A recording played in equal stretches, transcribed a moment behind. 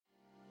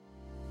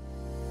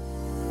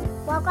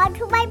Welcome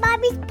to my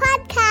mommy's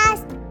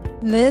podcast.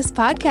 This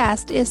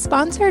podcast is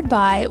sponsored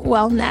by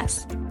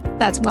Wellness.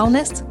 That's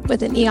wellness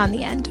with an E on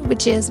the end,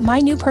 which is my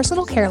new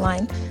personal care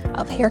line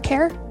of hair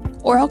care,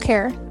 oral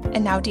care,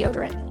 and now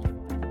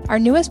deodorant. Our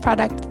newest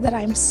product that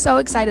I'm so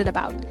excited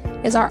about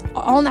is our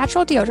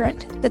all-natural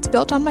deodorant that's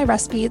built on my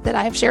recipe that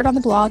I have shared on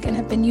the blog and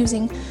have been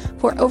using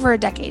for over a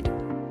decade.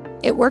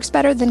 It works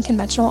better than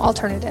conventional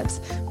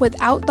alternatives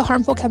without the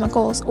harmful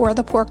chemicals or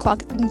the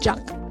pore-clogging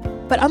junk.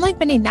 But unlike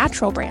many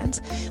natural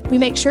brands, we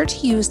make sure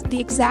to use the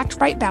exact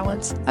right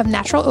balance of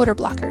natural odor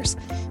blockers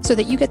so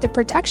that you get the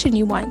protection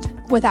you want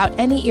without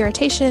any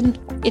irritation,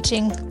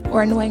 itching,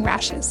 or annoying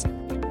rashes.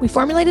 We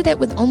formulated it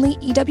with only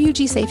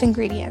EWG safe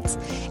ingredients,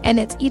 and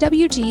it's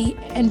EWG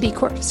and B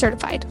Corp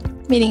certified,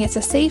 meaning it's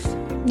a safe,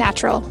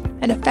 natural,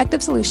 and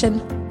effective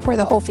solution for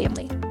the whole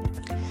family.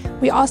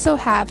 We also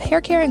have hair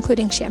care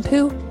including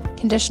shampoo,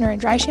 conditioner, and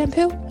dry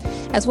shampoo,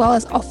 as well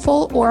as a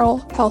full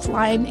oral health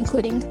line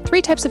including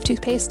 3 types of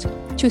toothpaste,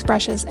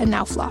 toothbrushes, and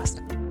now floss.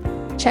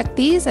 Check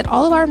these and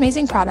all of our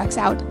amazing products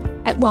out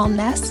at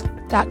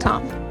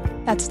wellness.com.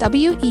 That's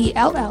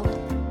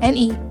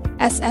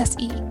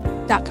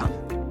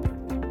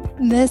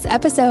WELLNESSE.com. This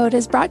episode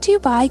is brought to you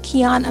by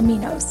Kashdan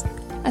Aminos,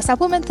 a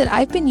supplement that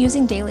I've been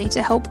using daily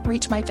to help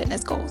reach my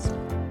fitness goals.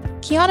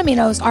 Kashdan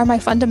Aminos are my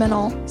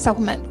fundamental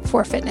supplement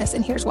for fitness,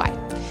 and here's why.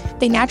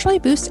 They naturally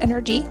boost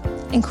energy,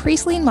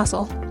 increase lean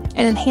muscle,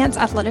 and enhance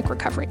athletic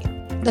recovery,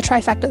 the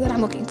trifecta that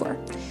I'm looking for.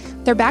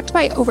 They're backed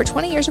by over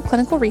 20 years of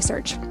clinical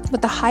research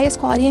with the highest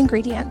quality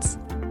ingredients,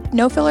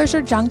 no fillers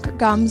or junk,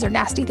 gums, or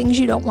nasty things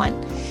you don't want,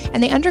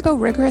 and they undergo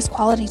rigorous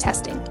quality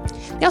testing.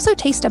 They also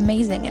taste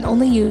amazing and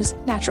only use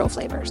natural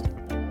flavors.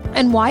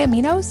 And why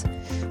aminos?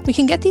 We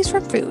can get these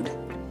from food,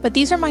 but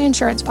these are my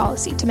insurance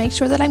policy to make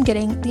sure that I'm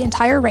getting the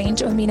entire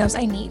range of aminos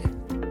I need.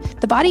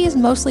 The body is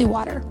mostly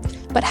water,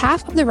 but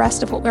half of the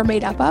rest of what we're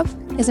made up of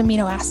is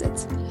amino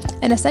acids.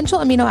 And essential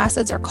amino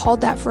acids are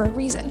called that for a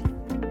reason.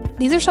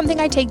 These are something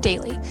I take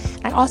daily.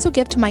 I also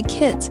give to my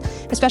kids,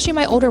 especially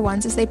my older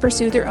ones, as they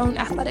pursue their own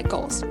athletic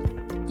goals.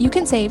 You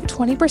can save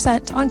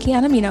 20% on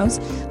Kashdan Aminos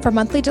for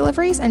monthly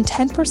deliveries and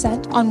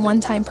 10% on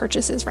one-time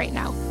purchases right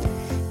now.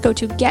 Go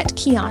to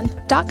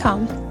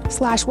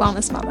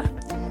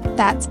getkashdan.com/wellnessmama.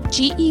 That's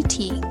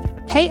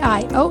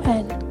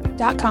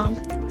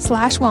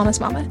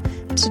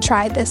GETKION.com/wellnessmama to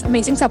try this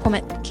amazing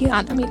supplement,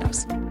 Kashdan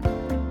Aminos.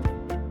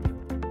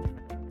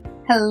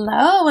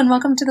 Hello, and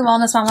welcome to the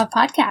Wellness Mama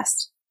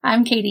podcast.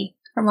 I'm Katie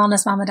from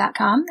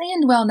wellnessmama.com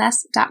and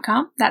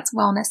wellness.com. That's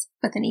wellness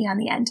with an E on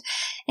the end.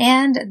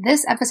 And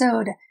this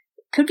episode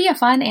could be a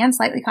fun and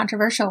slightly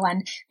controversial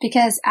one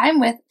because I'm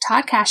with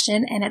Todd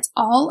Kashdan, and it's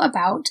all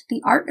about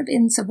the art of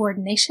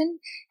insubordination,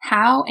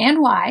 how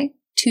and why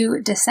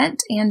to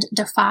dissent and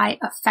defy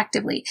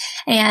effectively.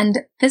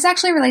 And this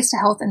actually relates to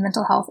health and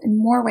mental health in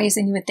more ways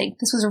than you would think.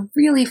 This was a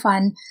really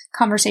fun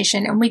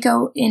conversation, and we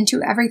go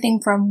into everything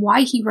from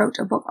why he wrote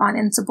a book on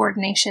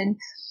insubordination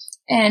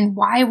and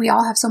why we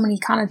all have so many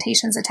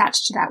connotations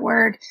attached to that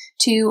word,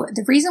 to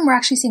the reason we're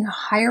actually seeing a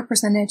higher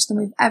percentage than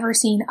we've ever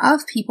seen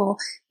of people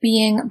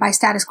being, by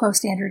status quo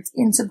standards,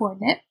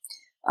 insubordinate.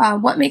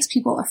 What makes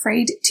people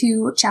afraid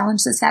to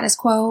challenge the status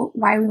quo,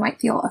 why we might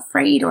feel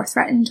afraid or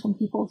threatened when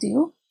people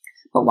do,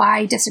 but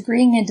why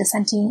disagreeing and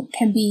dissenting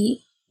can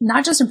be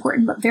not just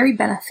important, but very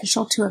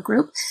beneficial to a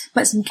group,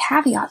 but some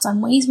caveats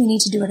on ways we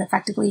need to do it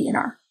effectively in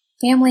our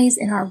families,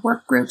 in our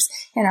work groups,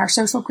 in our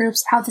social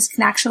groups, how this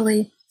can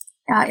actually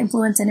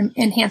influence and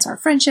enhance our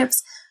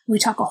friendships. We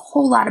talk a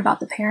whole lot about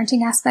the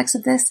parenting aspects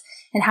of this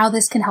and how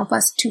this can help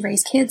us to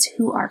raise kids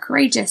who are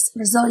courageous,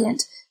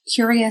 resilient,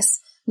 curious,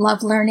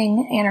 love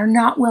learning, and are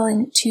not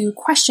willing to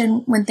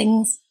question when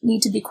things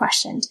need to be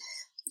questioned.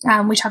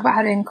 We talk about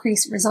how to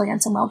increase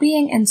resilience and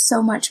well-being and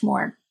so much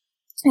more.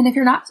 And if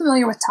you're not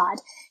familiar with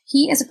Todd,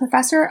 he is a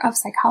professor of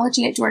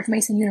psychology at George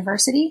Mason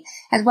University,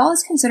 as well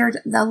as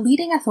considered the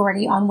leading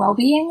authority on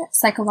well-being,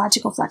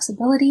 psychological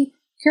flexibility,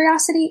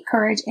 curiosity,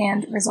 courage,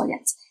 and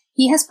resilience.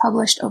 He has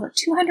published over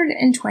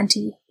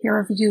 220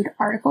 peer-reviewed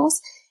articles,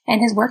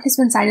 and his work has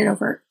been cited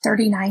over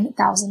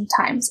 39,000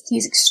 times.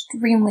 He's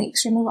extremely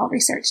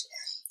well-researched.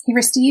 He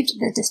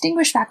received the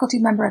Distinguished Faculty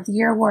Member of the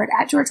Year award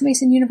at George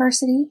Mason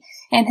University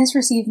and has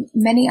received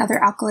many other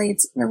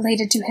accolades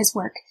related to his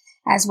work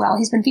as well.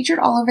 He's been featured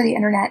all over the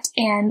internet,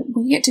 and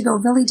we get to go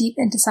really deep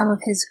into some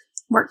of his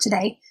work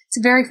today. It's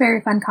a very, very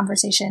fun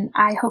conversation.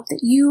 I hope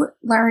that you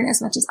learn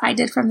as much as I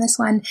did from this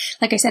one.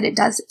 Like I said, it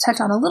does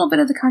touch on a little bit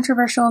of the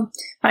controversial,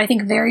 but I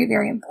think very,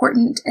 very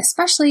important,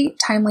 especially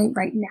timely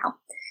right now.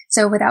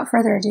 So without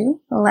further ado,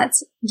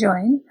 let's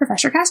join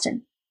Professor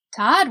Kashdan.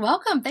 Todd,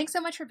 welcome. Thanks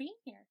so much for being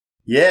here.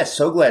 Yeah,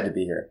 so glad to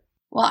be here.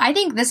 Well, I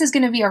think this is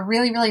going to be a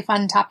really, really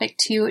fun topic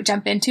to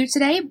jump into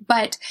today.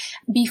 But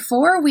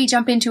before we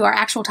jump into our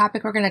actual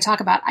topic we're going to talk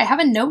about, I have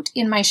a note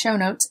in my show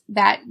notes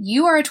that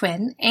you are a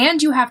twin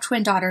and you have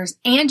twin daughters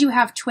and you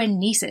have twin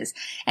nieces.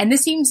 And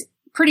this seems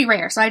pretty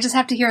rare. So I just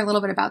have to hear a little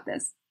bit about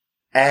this.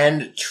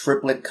 And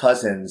triplet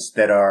cousins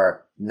that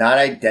are not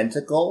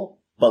identical,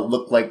 but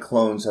look like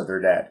clones of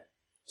their dad.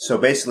 So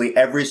basically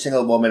every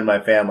single woman in my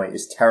family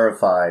is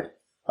terrified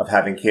of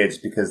having kids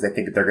because they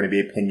think that they're going to be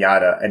a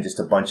piñata and just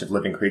a bunch of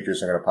living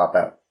creatures are going to pop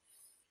out.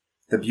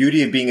 The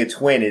beauty of being a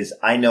twin is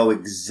I know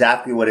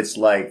exactly what it's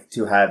like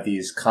to have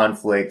these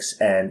conflicts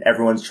and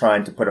everyone's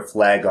trying to put a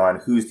flag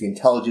on who's the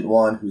intelligent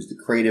one, who's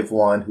the creative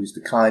one, who's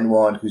the kind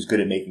one, who's good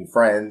at making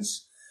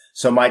friends.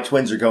 So my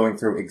twins are going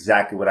through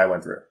exactly what I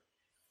went through.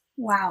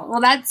 Wow.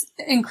 Well, that's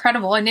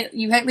incredible. And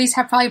you at least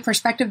have probably a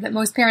perspective that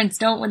most parents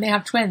don't when they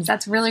have twins.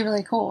 That's really,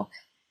 really cool.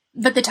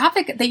 But the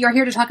topic that you're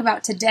here to talk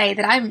about today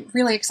that I'm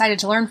really excited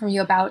to learn from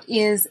you about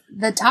is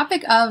the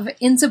topic of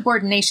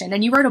insubordination.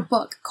 And you wrote a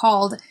book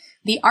called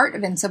The Art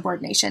of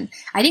Insubordination.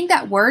 I think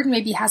that word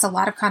maybe has a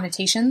lot of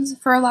connotations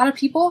for a lot of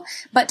people.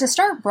 But to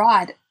start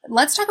broad,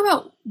 let's talk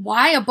about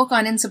why a book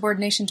on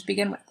insubordination to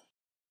begin with.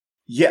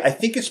 Yeah, I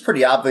think it's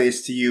pretty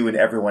obvious to you and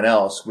everyone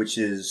else, which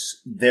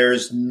is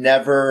there's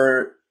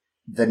never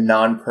the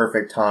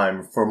non-perfect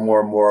time for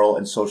more moral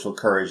and social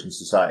courage in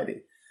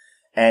society.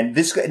 And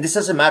this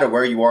doesn't matter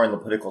where you are in the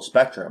political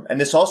spectrum. And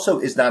this also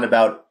is not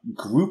about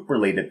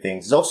group-related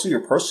things. It's also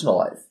your personal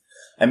life.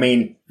 I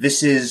mean,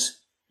 this is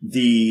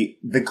the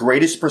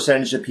greatest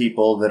percentage of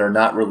people that are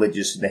not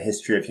religious in the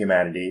history of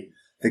humanity,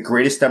 the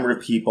greatest number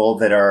of people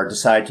that are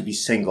decided to be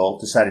single,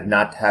 decided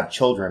not to have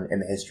children in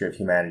the history of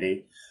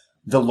humanity,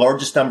 the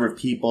largest number of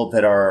people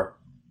that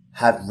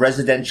have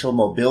residential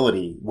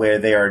mobility where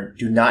they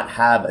do not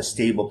have a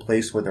stable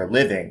place where they're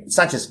living. It's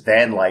not just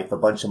van life, a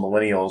bunch of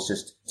millennials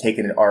just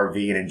taking an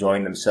RV and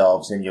enjoying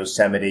themselves in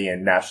Yosemite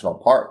and national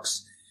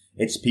parks.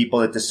 It's people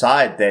that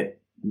decide that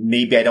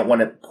maybe I don't want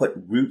to put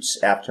roots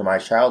after my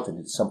childhood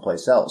in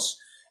someplace else.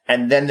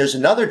 And then there's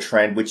another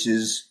trend, which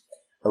is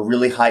a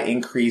really high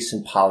increase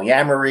in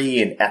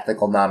polyamory and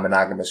ethical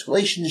non-monogamous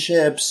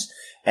relationships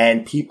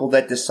and people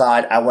that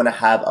decide I want to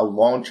have a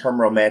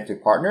long-term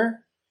romantic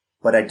partner,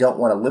 but I don't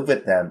want to live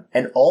with them.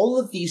 And all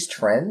of these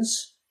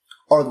trends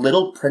are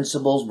little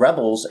principles,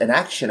 rebels in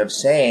action of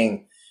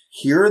saying,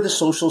 here are the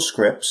social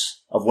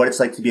scripts of what it's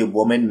like to be a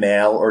woman,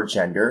 male, or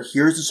gender.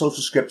 Here's the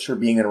social scripts for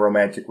being in a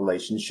romantic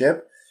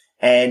relationship.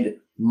 And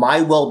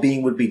my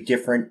well-being would be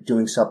different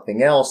doing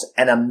something else.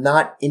 And I'm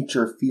not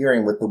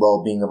interfering with the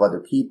well-being of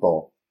other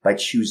people by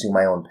choosing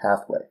my own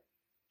pathway.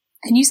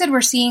 And you said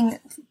we're seeing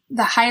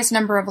the highest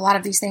number of a lot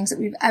of these things that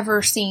we've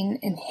ever seen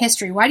in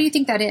history. Why do you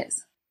think that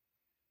is?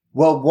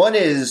 Well, one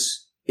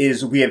is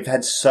we have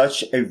had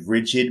such a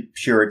rigid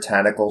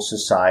puritanical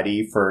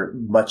society for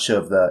much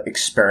of the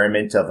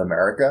experiment of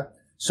America.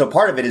 So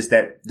part of it is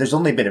that there's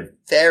only been a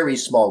very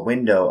small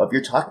window of,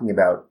 you're talking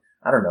about,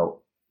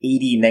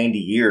 80, 90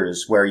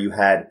 years where you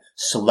had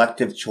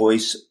selective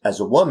choice as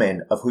a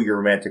woman of who your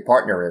romantic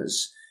partner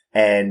is.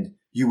 And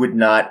you would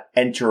not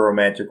enter a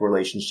romantic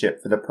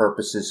relationship for the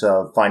purposes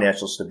of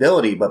financial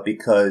stability, but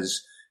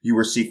because you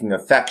were seeking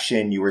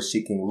affection, you were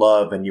seeking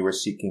love, and you were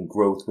seeking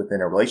growth within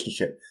a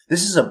relationship.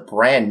 This is a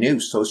brand new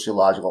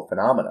sociological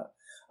phenomena.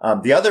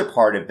 The other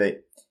part of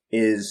it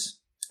is,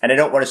 and I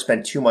don't want to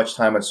spend too much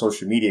time on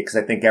social media because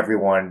I think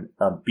everyone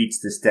beats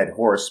this dead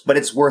horse, but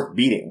it's worth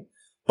beating.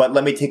 But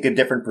let me take a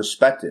different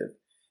perspective.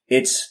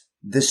 It's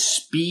the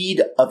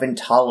speed of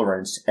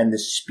intolerance and the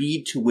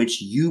speed to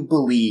which you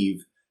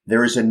believe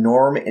there is a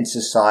norm in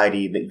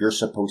society that you're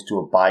supposed to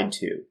abide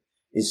to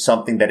is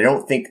something that I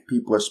don't think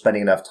people are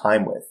spending enough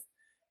time with.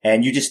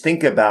 And you just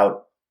think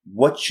about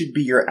what should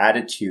be your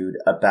attitude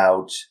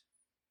about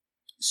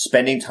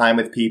spending time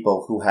with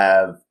people who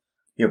have,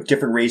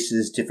 different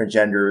races, different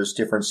genders,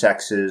 different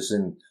sexes.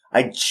 And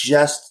I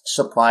just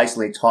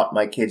surprisingly taught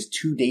my kids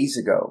 2 days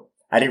ago.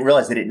 I didn't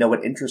realize they didn't know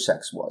what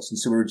intersex was. And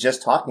so we were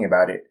just talking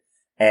about it.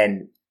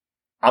 And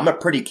I'm a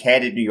pretty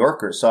candid New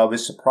Yorker, so I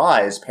was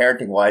surprised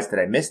parenting-wise that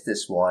I missed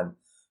this one.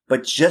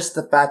 But just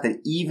the fact that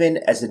even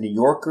as a New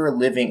Yorker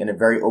living in a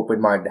very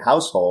open-minded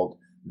household,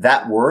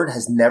 that word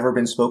has never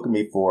been spoken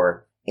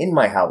before in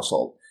my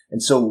household.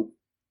 And so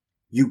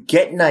you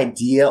get an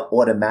idea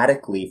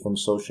automatically from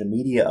social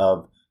media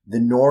of the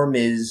norm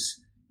is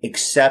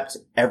accept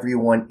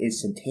everyone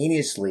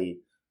instantaneously.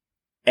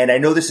 And I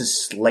know this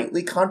is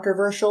slightly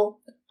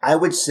controversial. I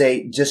would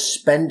say just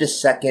spend a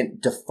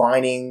second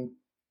defining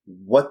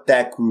what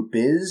that group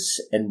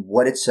is and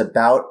what it's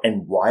about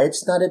and why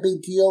it's not a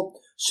big deal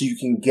so you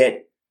can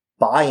get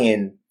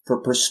buy-in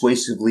for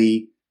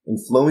persuasively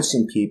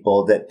influencing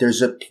people that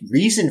there's a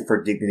reason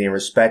for dignity and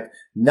respect,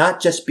 not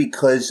just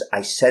because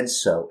I said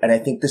so. And I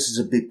think this is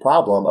a big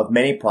problem of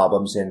many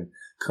problems in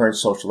current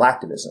social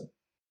activism.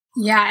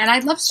 Yeah, and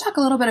I'd love to talk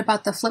a little bit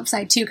about the flip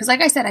side too, because like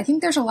I said, I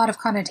think there's a lot of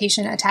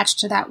connotation attached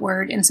to that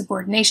word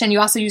insubordination. You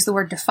also use the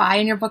word defy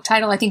in your book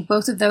title. I think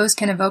both of those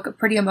can evoke a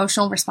pretty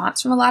emotional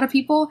response from a lot of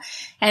people.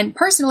 And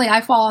personally, I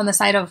fall on the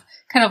side of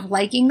kind of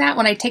liking that.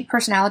 When I take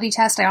personality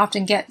tests, I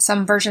often get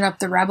some version of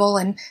the rebel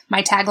and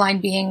my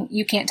tagline being,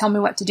 you can't tell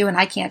me what to do and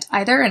I can't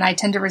either. And I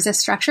tend to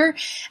resist structure.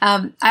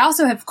 I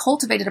also have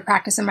cultivated a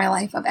practice in my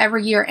life of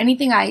every year,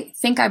 anything I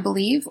think I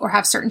believe or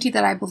have certainty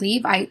that I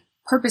believe, I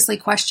purposely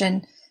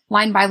question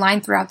line by line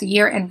throughout the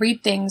year and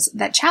read things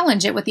that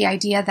challenge it with the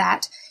idea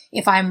that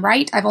if I'm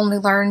right, I've only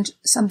learned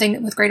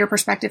something with greater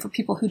perspective for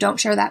people who don't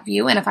share that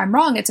view. And if I'm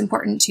wrong, it's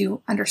important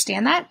to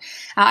understand that.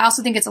 I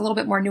also think it's a little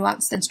bit more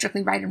nuanced than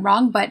strictly right and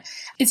wrong, but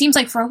it seems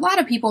like for a lot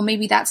of people,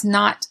 maybe that's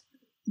not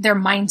their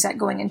mindset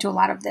going into a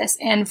lot of this.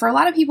 And for a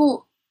lot of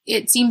people,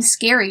 it seems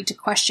scary to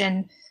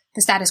question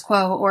the status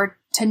quo or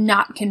to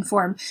not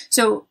conform.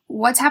 So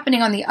what's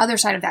happening on the other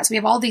side of that? So we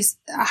have all these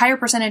a higher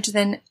percentage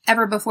than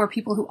ever before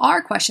people who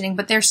are questioning,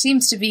 but there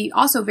seems to be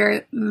also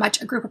very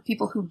much a group of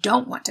people who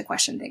don't want to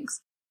question things.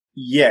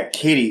 Yeah,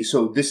 Katie.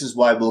 So this is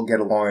why we'll get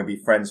along and be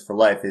friends for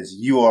life is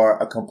you are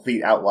a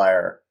complete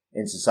outlier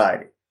in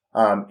society,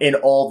 in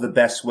all the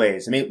best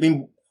ways. I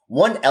mean,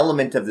 one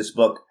element of this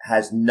book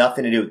has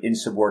nothing to do with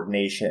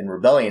insubordination and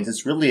rebellions.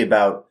 It's really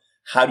about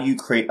how do you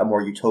create a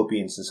more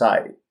utopian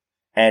society?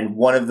 And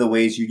one of the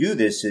ways you do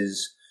this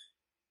is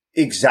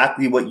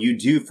exactly what you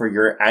do for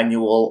your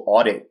annual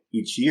audit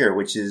each year,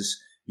 which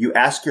is you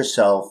ask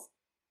yourself,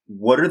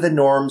 what are the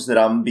norms that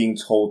I'm being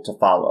told to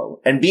follow?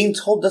 And being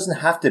told doesn't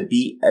have to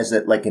be as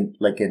like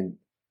an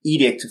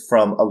edict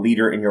from a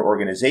leader in your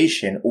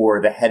organization or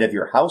the head of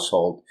your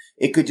household.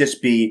 It could just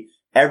be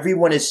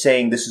everyone is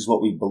saying this is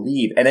what we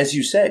believe. And as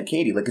you said,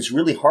 Katie, like it's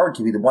really hard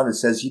to be the one that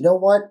says, you know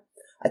what?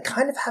 I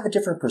kind of have a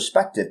different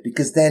perspective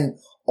because then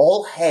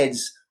all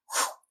heads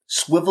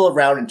swivel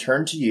around and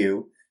turn to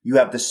you. You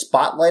have the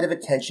spotlight of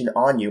attention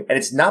on you. And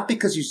it's not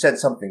because you said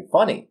something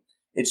funny.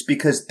 It's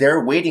because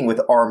they're waiting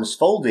with arms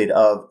folded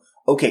of,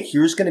 okay,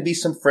 here's going to be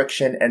some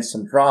friction and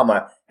some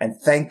drama. And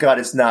thank God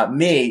it's not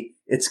me.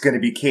 It's going to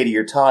be Katie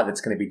or Todd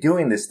that's going to be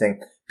doing this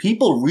thing.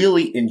 People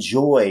really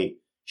enjoy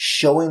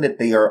showing that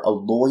they are a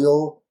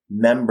loyal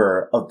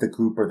member of the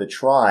group or the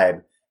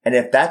tribe. And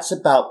if that's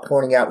about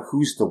pointing out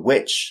who's the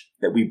witch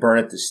that we burn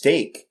at the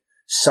stake,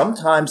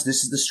 sometimes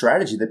this is the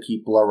strategy that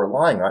people are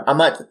relying on.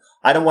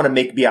 I don't want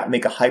to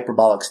make a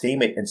hyperbolic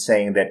statement in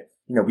saying that,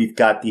 we've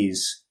got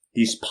these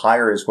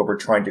pyres where we're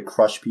trying to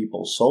crush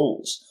people's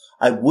souls.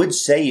 I would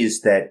say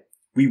is that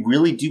we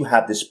really do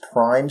have this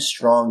prime,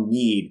 strong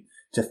need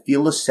to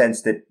feel a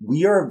sense that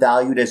we are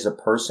valued as a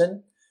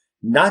person,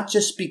 not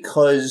just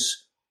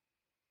because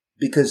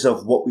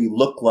of what we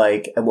look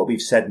like and what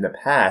we've said in the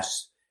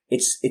past.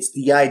 It's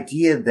the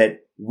idea that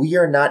we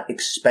are not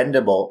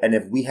expendable. And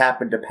if we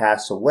happen to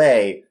pass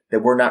away,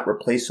 that we're not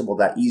replaceable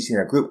that easy in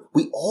a group.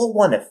 We all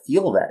want to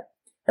feel that.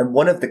 And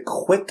one of the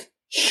quick,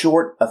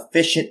 short,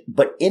 efficient,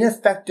 but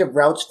ineffective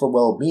routes for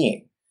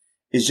well-being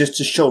is just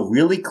to show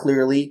really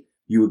clearly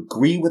you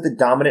agree with the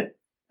dominant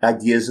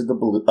ideas of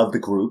the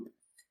group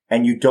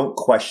and you don't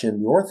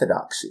question the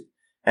orthodoxy.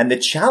 And the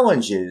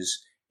challenge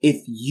is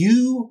if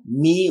you,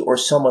 me, or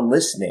someone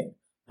listening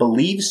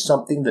believes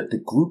something that the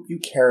group you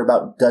care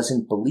about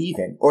doesn't believe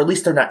in, or at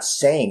least they're not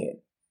saying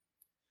it,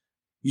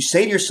 you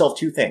say to yourself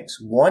two things.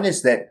 One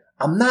is that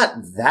I'm not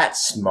that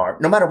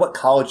smart, no matter what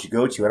college you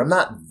go to, and I'm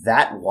not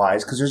that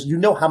wise, because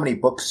how many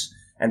books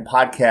and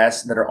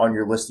podcasts that are on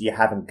your list that you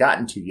haven't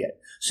gotten to yet.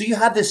 So you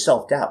have this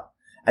self-doubt.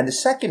 And the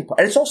second part,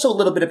 and it's also a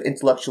little bit of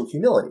intellectual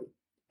humility.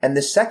 And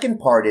the second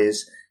part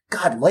is,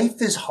 God,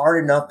 life is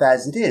hard enough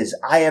as it is.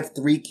 I have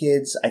 3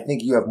 kids. I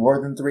think you have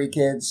more than 3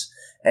 kids.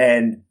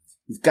 And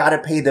you've got to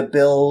pay the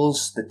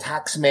bills. The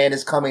tax man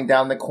is coming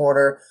down the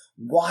corner.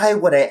 Why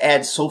would I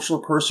add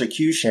social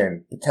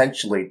persecution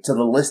potentially to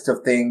the list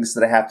of things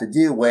that I have to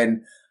do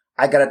when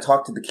I got to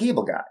talk to the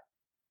cable guy?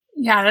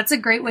 Yeah, that's a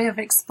great way of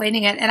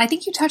explaining it. And I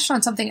think you touched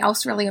on something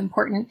else really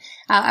important.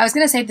 I was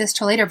going to save this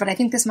till later, but I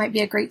think this might be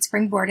a great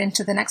springboard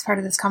into the next part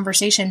of this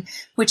conversation,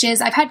 which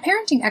is I've had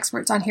parenting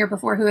experts on here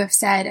before who have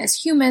said,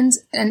 as humans,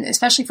 and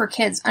especially for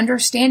kids,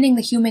 understanding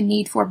the human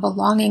need for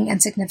belonging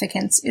and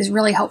significance is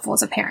really helpful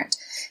as a parent,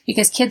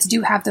 because kids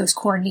do have those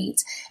core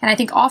needs. And I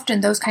think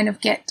often those kind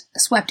of get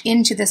swept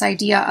into this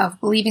idea of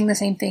believing the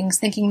same things,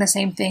 thinking the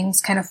same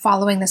things, kind of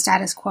following the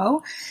status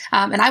quo.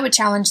 And I would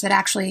challenge that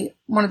actually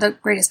one of the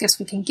greatest gifts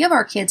we can give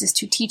our kids is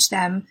to teach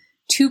them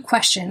to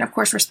question, of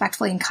course,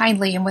 respectfully and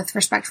kindly and with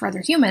respect for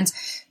other humans,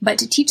 but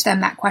to teach them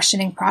that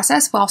questioning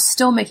process while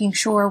still making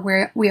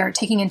sure we are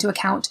taking into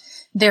account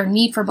their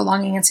need for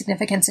belonging and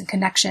significance and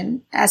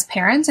connection as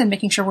parents and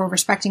making sure we're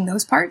respecting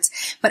those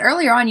parts. But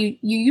earlier on, you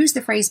used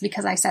the phrase,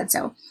 because I said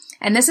so.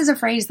 And this is a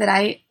phrase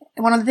that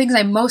one of the things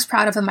I'm most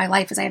proud of in my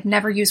life is I have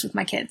never used with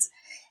my kids.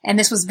 And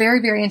this was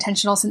very, very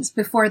intentional since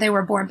before they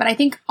were born. But I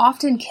think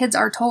often kids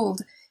are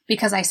told,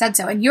 because I said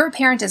so. And you're a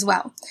parent as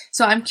well.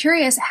 So I'm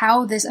curious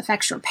how this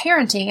affects your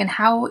parenting and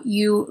how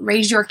you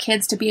raise your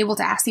kids to be able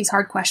to ask these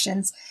hard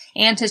questions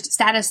and to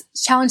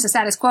challenge the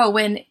status quo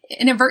when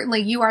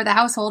inadvertently you are the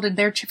household and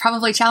they're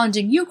probably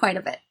challenging you quite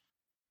a bit.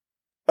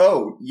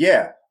 Oh,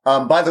 yeah.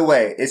 By the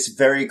way, it's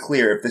very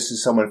clear if this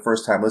is someone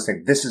first time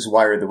listening, this is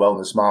why you're the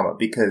wellness mama,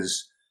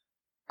 because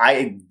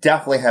I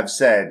definitely have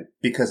said,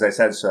 because I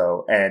said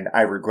so, and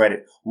I regret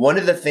it. One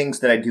of the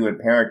things that I do in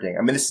parenting,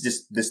 I mean, this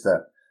is just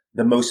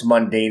the most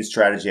mundane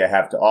strategy I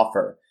have to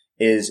offer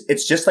is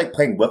it's just like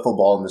playing wiffle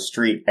ball in the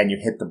street and you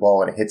hit the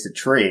ball and it hits a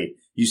tree.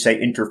 You say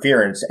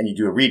interference and you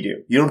do a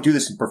redo. You don't do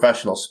this in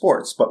professional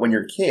sports, but when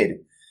you're a kid,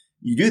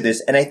 you do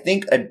this. And I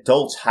think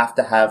adults have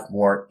to have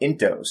more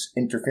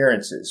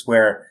interferences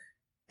where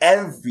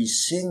every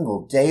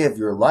single day of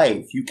your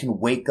life, you can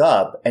wake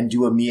up and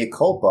do a mea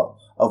culpa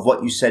of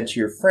what you said to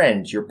your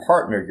friend, your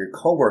partner, your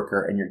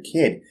coworker, and your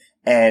kid.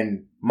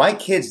 And my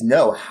kids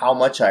know how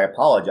much I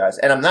apologize.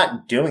 And I'm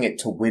not doing it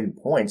to win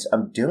points.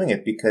 I'm doing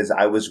it because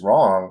I was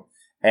wrong.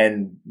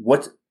 And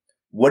what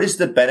is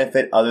the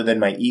benefit other than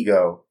my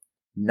ego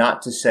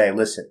not to say,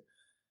 listen,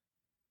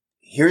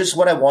 here's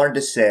what I wanted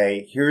to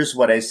say. Here's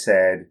what I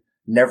said.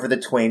 Never the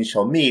twain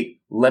shall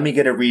meet. Let me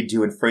get a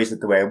redo and phrase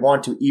it the way I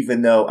want to,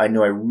 even though I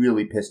know I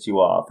really pissed you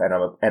off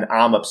and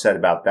I'm upset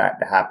about that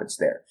happens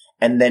there.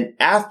 And then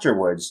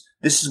afterwards,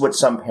 this is what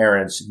some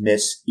parents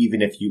miss,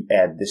 even if you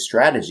add this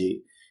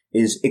strategy,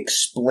 is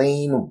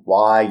explain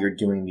why you're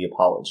doing the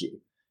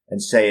apology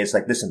and say, it's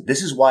like, listen,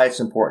 this is why it's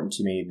important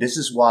to me. This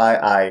is why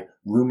I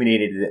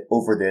ruminated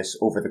over this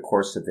over the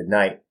course of the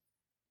night.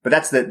 But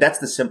that's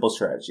the simple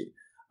strategy.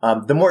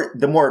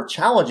 The more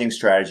challenging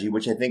strategy,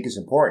 which I think is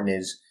important,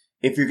 is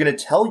if you're going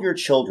to tell your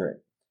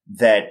children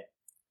that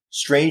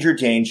stranger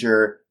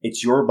danger,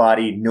 it's your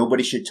body,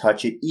 nobody should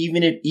touch it,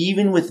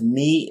 even with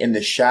me in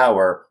the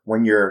shower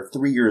when you're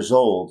 3 years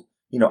old,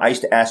 I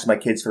used to ask my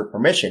kids for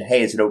permission.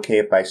 Hey, is it okay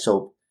if I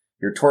soap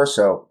your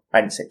torso?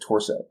 I didn't say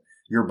torso,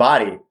 your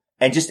body.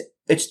 And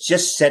it's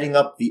just setting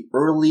up the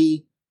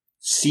early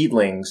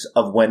seedlings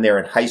of when they're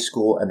in high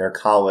school and they're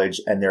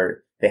college and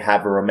they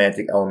have a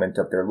romantic element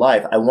of their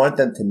life. I want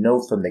them to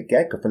know from the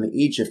get-go, from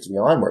the age of 3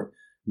 onward,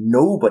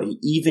 nobody,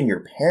 even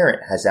your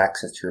parent, has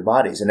access to your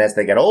bodies. And as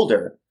they get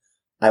older,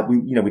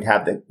 we'd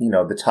have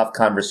the tough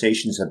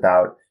conversations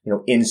about,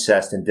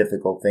 incest and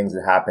difficult things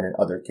that happen in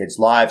other kids'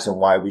 lives and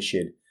why we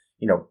should,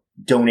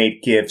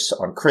 donate gifts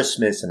on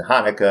Christmas and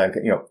Hanukkah.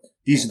 And,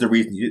 these are the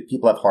reasons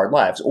people have hard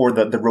lives, or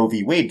the Roe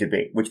v. Wade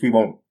debate, which we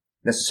won't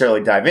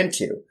necessarily dive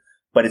into,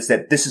 but it's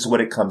that this is what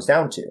it comes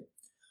down to.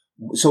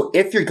 So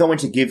if you're going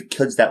to give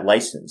kids that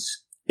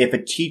license, if a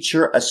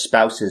teacher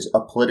espouses a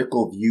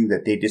political view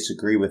that they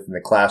disagree with in the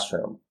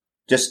classroom,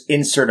 just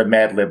insert a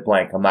Mad Lib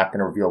blank. I'm not going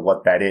to reveal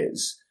what that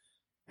is.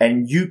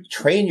 And you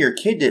train your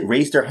kid to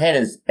raise their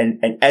hand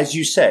and as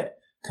you said,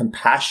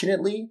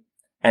 compassionately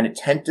and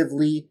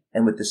attentively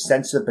and with the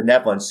sense of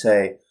benevolence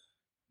say,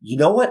 you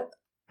know what?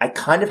 I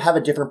kind of have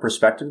a different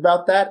perspective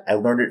about that. I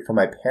learned it from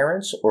my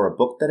parents or a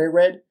book that I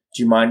read.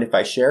 Do you mind if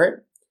I share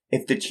it?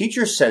 If the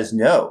teacher says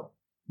no,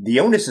 the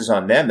onus is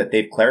on them that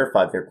they've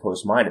clarified they're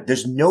closed-minded.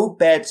 There's no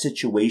bad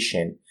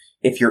situation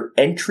if your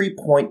entry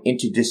point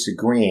into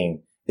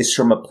disagreeing is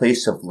from a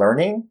place of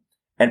learning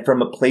and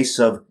from a place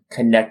of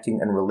connecting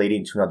and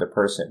relating to another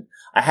person.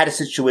 I had a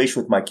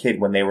situation with my kid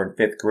when they were in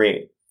 5th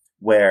grade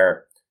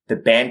where the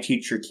band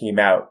teacher came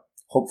out.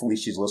 Hopefully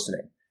she's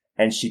listening.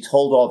 And she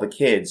told all the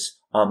kids,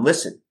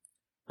 listen,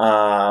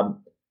 the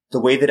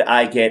way that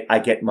I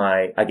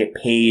get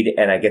paid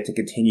and I get to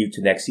continue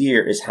to next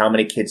year is how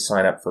many kids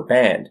sign up for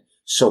band.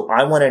 So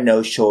I want to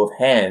know, show of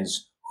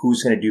hands,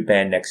 who's going to do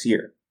band next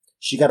year.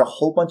 She got a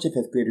whole bunch of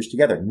 5th graders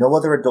together. No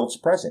other adults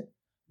present.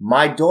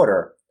 My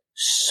daughter,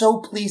 so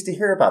pleased to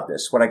hear about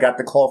this when I got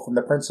the call from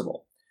the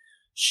principal.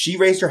 She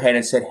raised her hand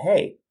and said,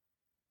 hey,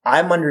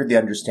 I'm under the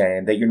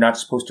understanding that you're not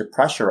supposed to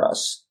pressure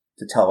us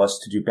to tell us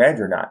to do band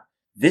or not.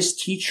 This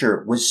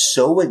teacher was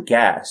so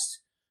aghast.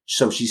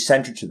 So she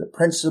sent her to the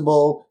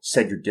principal,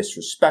 said you're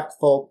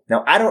disrespectful.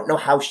 Now, I don't know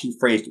how she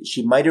phrased it.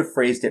 She might have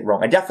phrased it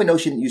wrong. I definitely know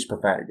she didn't use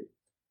profanity.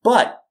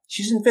 But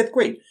she's in 5th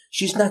grade.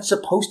 She's not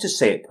supposed to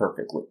say it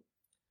perfectly.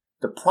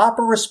 The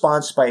proper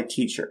response by a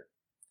teacher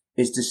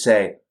is to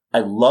say, I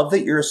love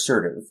that you're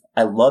assertive.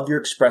 I love you're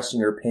expressing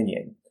your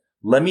opinion.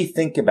 Let me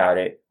think about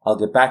it. I'll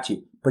get back to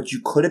you. But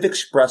you could have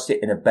expressed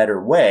it in a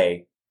better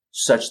way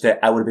such that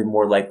I would have been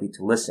more likely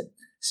to listen.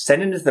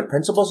 Sending it to the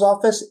principal's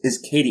office is,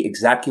 Katie,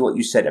 exactly what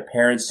you said. A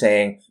parent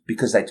saying,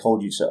 because I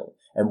told you so.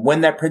 And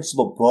when that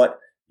principal brought,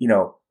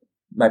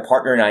 my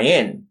partner and I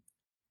in,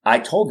 I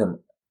told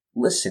them,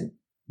 listen,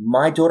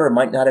 my daughter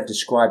might not have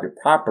described it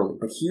properly,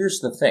 but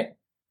here's the thing.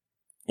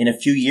 In a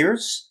few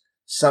years,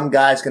 some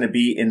guy's going to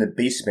be in the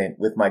basement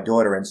with my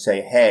daughter and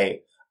say,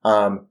 hey,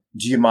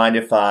 do you mind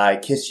if I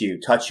kiss you,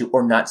 touch you,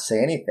 or not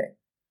say anything?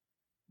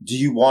 Do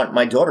you want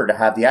my daughter to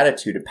have the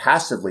attitude of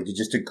passively to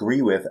just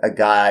agree with a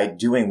guy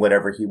doing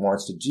whatever he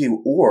wants to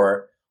do?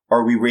 Or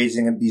are we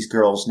raising these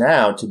girls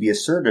now to be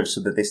assertive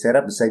so that they stand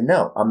up and say,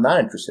 no, I'm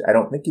not interested. I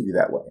don't think of you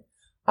that way.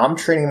 I'm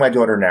training my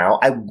daughter now.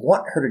 I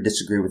want her to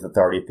disagree with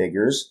authority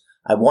figures.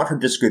 I want her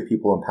to disagree with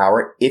people in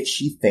power if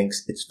she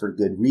thinks it's for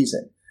good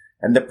reason.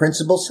 And the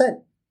principal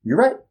said, you're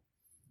right.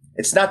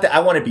 It's not that I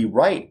want to be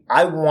right.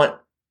 I want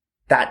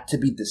that to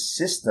be the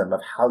system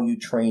of how you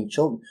train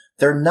children.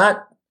 They're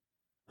not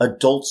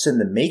adults in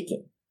the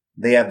making.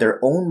 They have their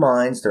own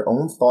minds, their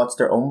own thoughts,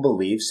 their own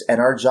beliefs.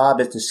 And our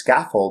job as the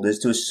scaffold is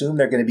to assume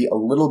they're going to be a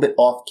little bit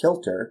off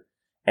kilter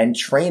and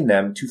train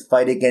them to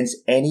fight against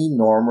any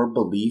norm or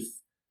belief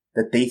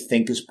that they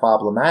think is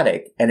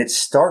problematic. And it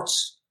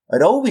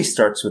always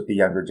starts with the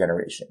younger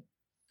generation.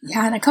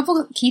 Yeah. And a couple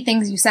of key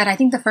things you said. I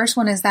think the first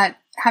one is that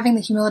having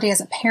the humility as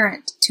a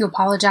parent to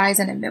apologize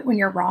and admit when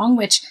you're wrong,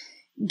 which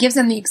gives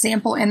them the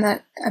example and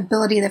the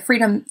ability, the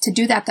freedom to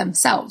do that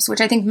themselves,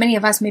 which I think many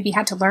of us maybe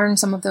had to learn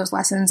some of those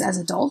lessons as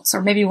adults,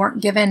 or maybe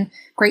weren't given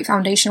great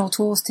foundational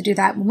tools to do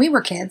that when we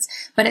were kids,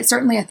 but it's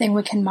certainly a thing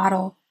we can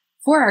model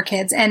for our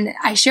kids. And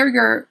I share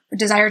your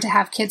desire to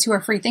have kids who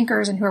are free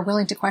thinkers and who are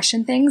willing to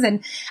question things.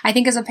 And I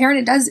think as a parent,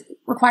 it does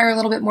require a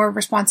little bit more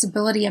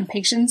responsibility and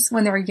patience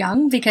when they're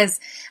young, because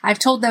I've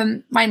told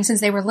them, mine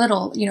since they were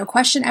little,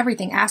 question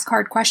everything, ask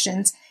hard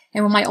questions.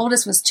 And when my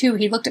oldest was 2,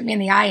 he looked at me in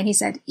the eye and he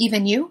said,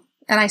 "Even you?"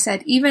 And I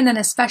said, "Even and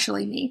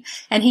especially me."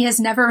 And he has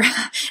never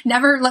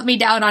let me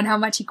down on how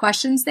much he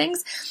questions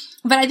things.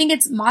 But I think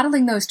it's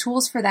modeling those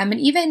tools for them.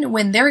 And even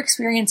when they're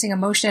experiencing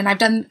emotion, I've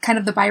done kind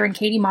of the Byron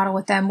Katie model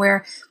with them,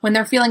 where when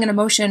they're feeling an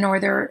emotion or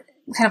they're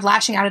kind of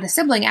lashing out at a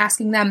sibling,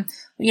 asking them,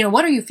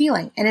 "What are you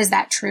feeling? And is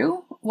that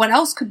true? What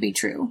else could be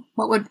true?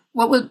 What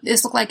would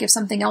this look like if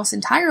something else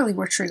entirely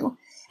were true?"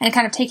 And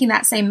kind of taking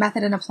that same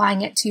method and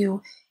applying it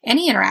to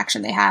any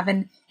interaction they have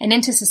and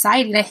into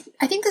society. And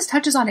I think this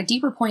touches on a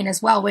deeper point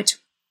as well, which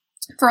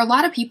for a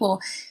lot of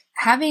people,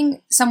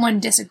 having someone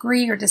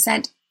disagree or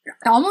dissent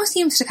almost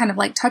seems to kind of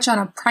like touch on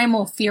a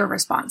primal fear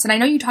response. And I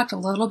know you talked a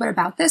little bit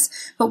about this,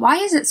 but why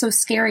is it so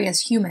scary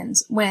as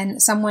humans when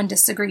someone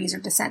disagrees or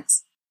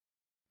dissents?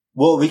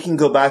 Well, we can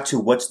go back to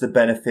what's the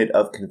benefit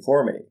of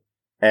conformity.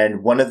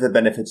 And one of the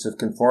benefits of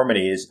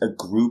conformity is a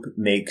group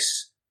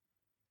makes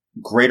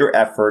greater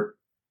effort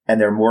and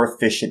they're more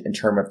efficient in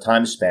terms of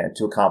time span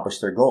to accomplish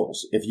their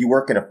goals. If you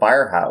work in a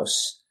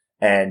firehouse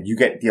and you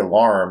get the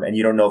alarm and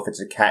you don't know if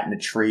it's a cat in a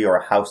tree or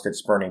a house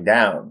that's burning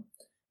down,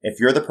 if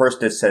you're the person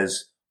that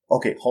says,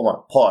 "Okay, hold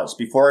on, pause.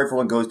 Before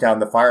everyone goes down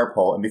the fire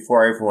pole and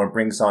before everyone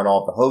brings on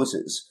all the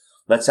hoses,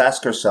 let's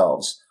ask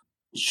ourselves,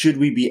 should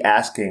we be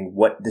asking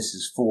what this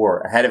is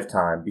for ahead of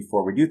time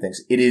before we do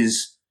things?"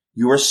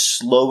 You're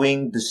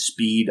slowing the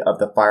speed of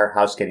the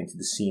firehouse getting to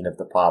the scene of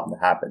the problem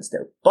that happens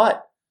there.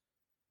 But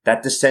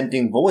that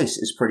dissenting voice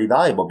is pretty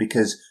valuable,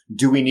 because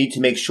do we need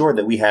to make sure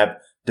that we have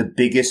the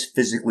biggest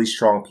physically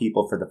strong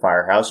people for the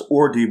firehouse,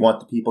 or do we want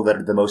the people that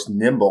are the most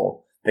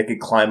nimble that could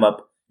climb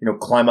up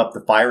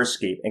the fire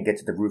escape and get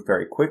to the roof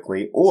very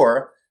quickly?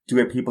 Or do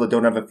we have people that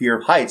don't have a fear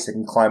of heights that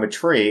can climb a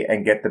tree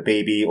and get the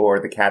baby or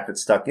the cat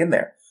that's stuck in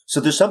there? So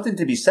there's something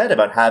to be said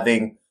about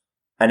having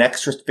an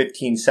extra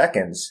 15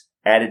 seconds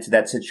added to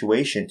that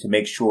situation to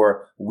make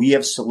sure we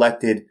have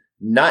selected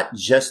not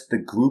just the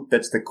group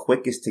that's the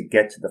quickest to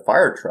get to the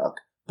fire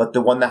truck, but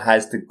the one that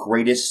has the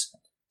greatest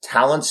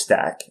talent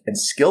stack and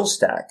skill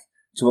stack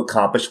to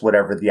accomplish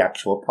whatever the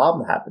actual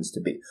problem happens to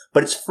be.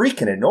 But it's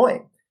freaking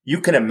annoying. You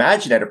can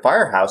imagine at a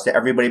firehouse that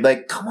everybody be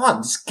like, "Come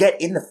on, just get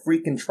in the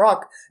freaking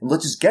truck and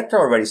let's just get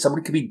there already.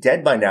 Somebody could be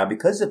dead by now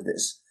because of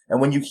this."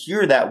 And when you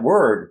hear that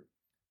word,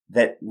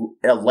 that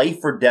a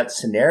life or death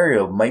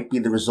scenario might be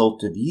the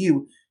result of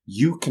you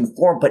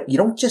conform, but you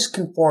don't just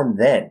conform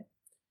then.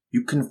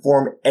 You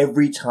conform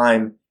every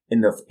time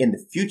in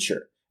the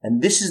future.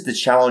 And this is the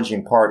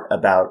challenging part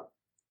about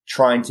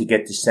trying to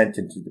get dissent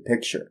into the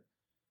picture.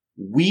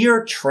 We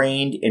are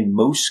trained in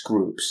most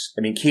groups.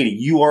 I mean, Katie,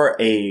 you are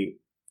a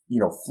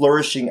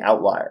flourishing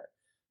outlier,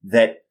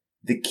 that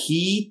the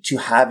key to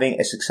having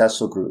a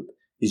successful group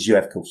is you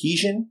have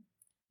cohesion,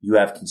 you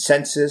have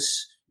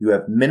consensus, you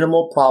have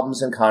minimal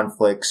problems and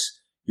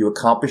conflicts, you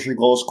accomplish your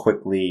goals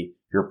quickly,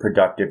 you're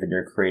productive, and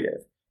you're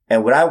creative.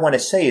 And what I want to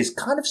say is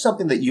kind of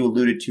something that you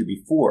alluded to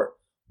before.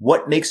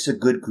 What makes a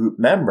good group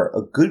member?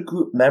 A good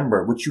group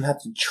member, which you have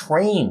to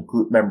train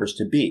group members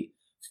to be,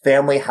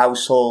 family,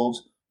 household,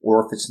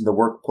 or if it's in the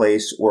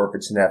workplace, or if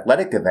it's an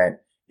athletic event,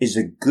 is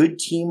a good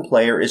team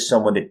player is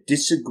someone that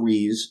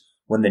disagrees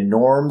when the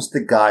norms, the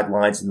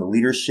guidelines, and the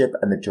leadership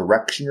and the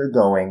direction you're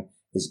going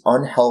is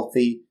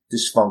unhealthy,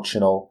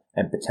 dysfunctional,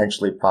 and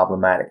potentially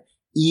problematic.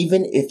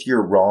 Even if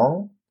you're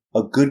wrong,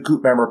 a good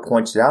group member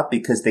points it out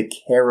because they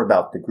care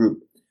about the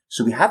group.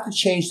 So we have to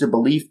change the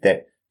belief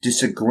that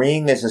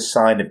disagreeing is a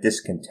sign of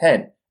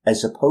discontent,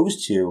 as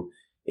opposed to,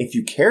 if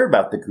you care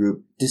about the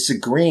group,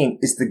 disagreeing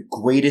is the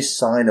greatest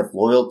sign of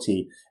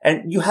loyalty.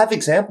 And you have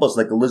examples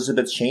like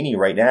Elizabeth Cheney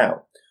right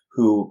now,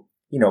 who,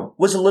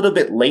 was a little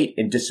bit late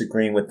in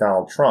disagreeing with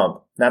Donald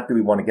Trump. Not that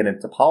we want to get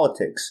into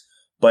politics,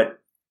 but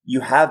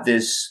you have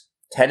this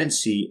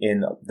tendency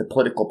in the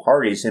political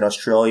parties in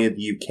Australia,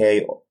 the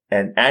UK,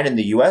 and in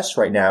the US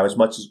right now, as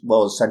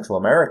well as Central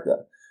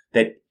America,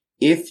 that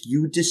if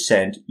you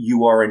dissent,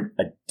 you are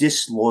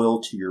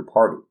disloyal to your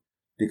party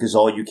because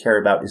all you care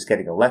about is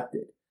getting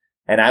elected.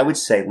 And I would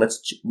say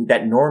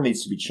that norm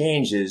needs to be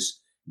changed,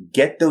 is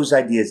get those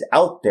ideas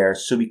out there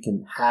so we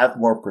can have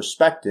more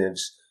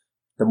perspectives.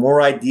 The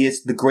more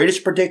ideas, the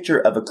greatest predictor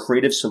of a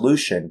creative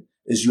solution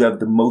is you have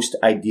the most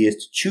ideas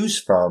to choose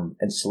from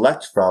and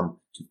select from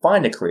to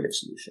find a creative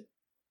solution.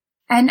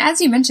 And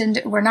as you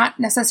mentioned, we're not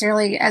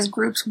necessarily as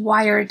groups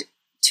wired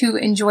to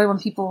enjoy when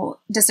people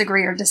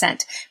disagree or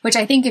dissent, which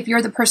I think if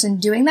you're the person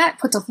doing that,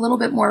 puts a little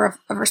bit more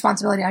of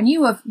responsibility on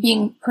you of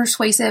being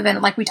persuasive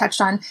and, like we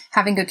touched on,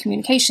 having good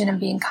communication and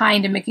being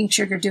kind and making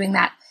sure you're doing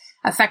that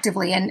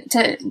effectively. And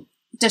to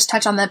just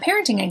touch on the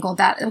parenting angle,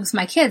 that with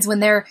my kids,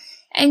 when they're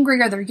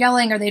angry or they're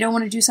yelling or they don't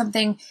want to do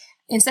something,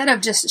 instead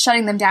of just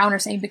shutting them down or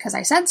saying, because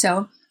I said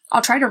so,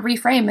 I'll try to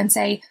reframe and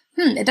say,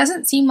 it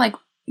doesn't seem like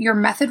your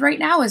method right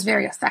now is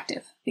very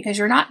effective because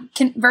you're not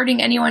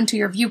converting anyone to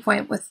your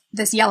viewpoint with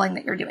this yelling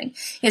that you're doing.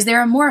 Is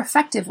there a more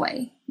effective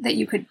way that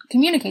you could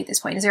communicate this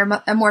point? Is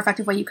there a more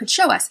effective way you could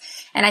show us?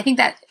 And I think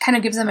that kind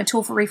of gives them a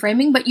tool for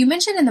reframing. But you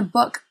mentioned in the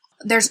book,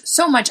 there's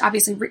so much,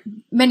 obviously,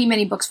 many,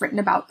 many books written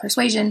about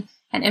persuasion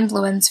and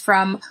influence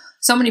from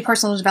so many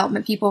personal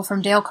development people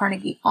from Dale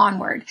Carnegie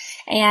onward.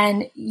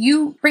 And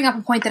you bring up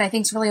a point that I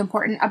think is really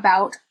important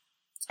about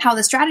how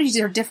the strategies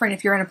are different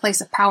if you're in a place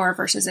of power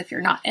versus if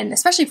you're not. And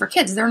especially for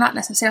kids, they're not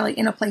necessarily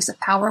in a place of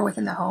power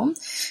within the home.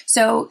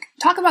 So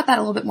talk about that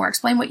a little bit more.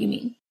 Explain what you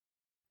mean.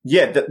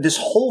 Yeah, this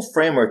whole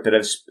framework that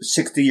I've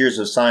 60 years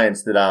of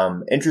science that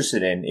I'm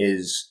interested in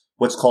is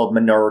what's called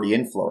minority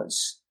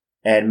influence.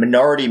 And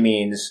minority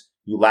means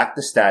you lack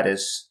the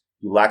status,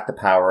 you lack the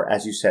power,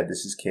 as you said,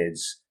 this is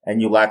kids,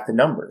 and you lack the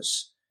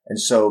numbers. And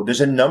so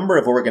there's a number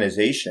of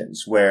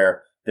organizations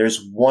where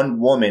there's one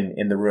woman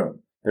in the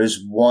room.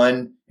 There's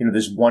one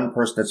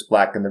person that's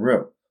black in the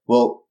room.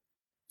 Well,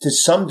 to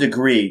some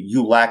degree,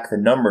 you lack the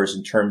numbers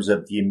in terms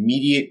of the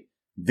immediate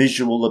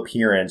visual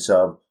appearance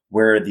of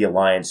where the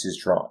alliance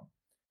is drawn.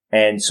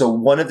 And so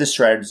one of the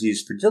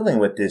strategies for dealing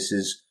with this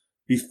is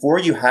before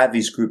you have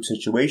these group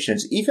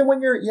situations, even when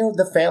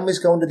the family's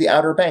going to the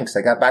Outer Banks.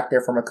 I got back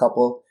there from a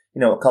couple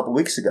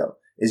weeks ago.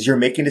 Is you're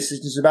making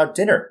decisions about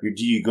dinner.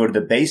 Do you go to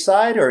the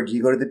bayside or do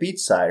you go to the beach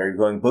side? Are you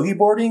going boogie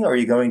boarding or are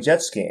you going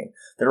jet skiing?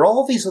 There are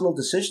all these little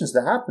decisions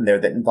that happen there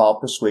that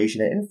involve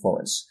persuasion and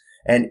influence.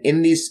 And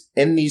in these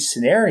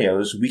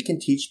scenarios, we can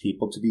teach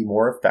people to be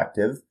more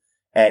effective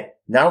at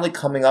not only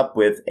coming up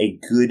with a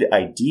good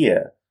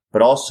idea,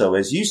 but also,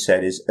 as you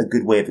said, is a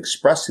good way of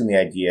expressing the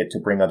idea to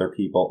bring other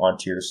people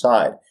onto your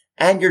side.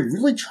 And you're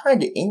really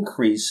trying to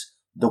increase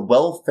the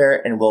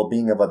welfare and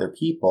well-being of other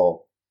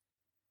people.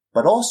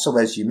 But also,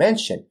 as you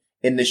mentioned,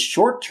 in the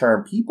short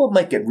term, people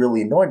might get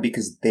really annoyed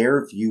because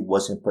their view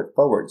wasn't put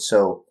forward.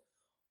 So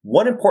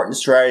one important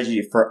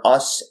strategy for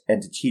us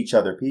and to teach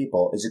other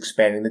people is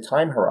expanding the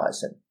time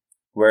horizon,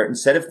 where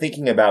instead of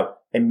thinking about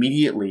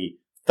immediately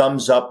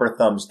thumbs up or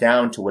thumbs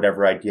down to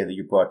whatever idea that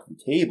you brought to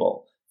the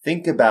table,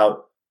 think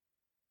about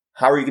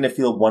how are you going to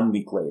feel 1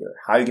 week later?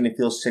 How are you going to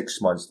feel 6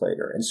 months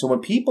later? And so when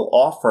people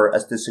offer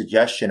us the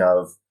suggestion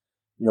of,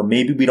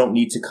 maybe we don't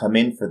need to come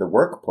in for the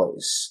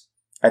workplace,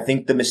 I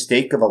think the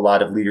mistake of a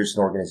lot of leaders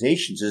and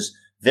organizations is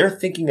they're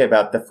thinking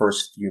about the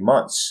first few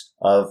months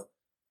of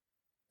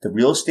the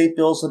real estate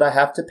bills that I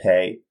have to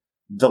pay,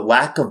 the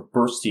lack of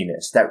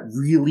burstiness, that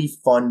really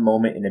fun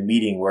moment in a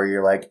meeting where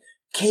you're like,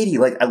 Katie,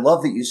 I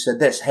love that you said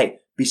this. Hey,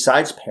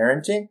 besides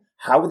parenting,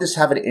 how would this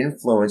have an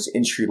influence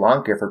in Sri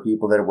Lanka for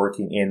people that are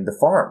working in the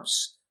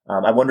farms?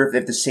 I wonder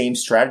if the same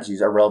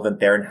strategies are relevant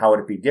there and how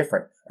would it be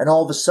different? And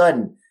all of a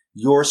sudden,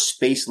 your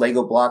space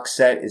Lego block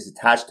set is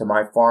attached to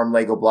my farm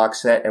Lego block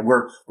set, and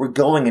we're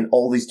going in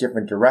all these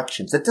different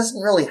directions. That doesn't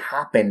really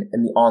happen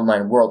in the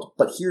online world.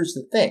 But here's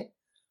the thing.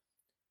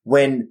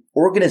 When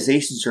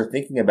organizations are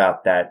thinking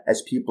about that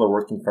as people are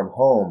working from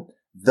home,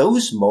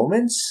 those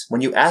moments, when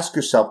you ask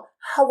yourself,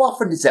 how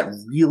often does that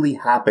really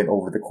happen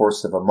over the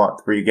course of a month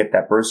where you get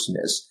that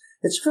burstiness?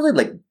 It's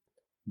really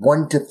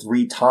 1 to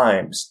 3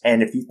 times.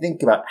 And if you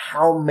think about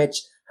how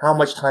much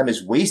time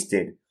is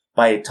wasted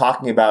by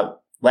talking about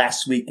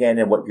last weekend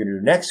and what you're going to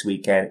do next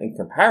weekend in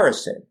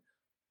comparison,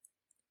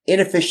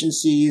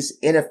 inefficiencies,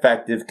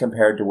 ineffective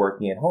compared to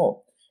working at home.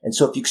 And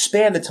so if you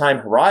expand the time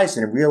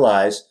horizon and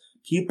realize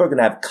people are going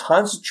to have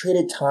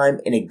concentrated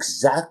time in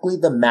exactly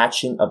the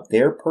matching of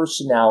their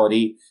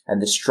personality and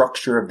the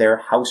structure of their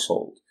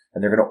household,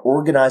 and they're going to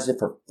organize it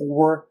for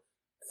 4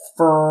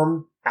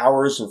 firm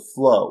hours of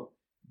flow,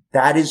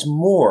 that is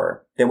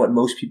more than what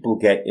most people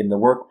get in the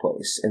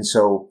workplace. And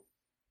so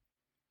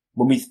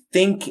when we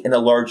think in a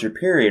larger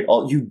period,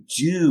 you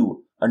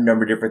do a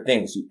number of different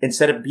things.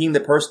 Instead of being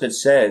the person that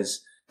says,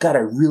 God, I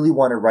really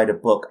want to write a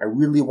book. I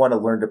really want to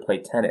learn to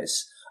play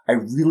tennis. I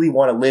really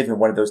want to live in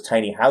one of those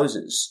tiny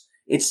houses.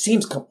 It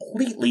seems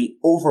completely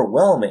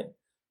overwhelming.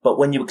 But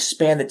when you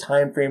expand the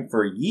time frame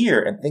for a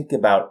year and think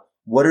about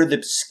what are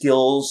the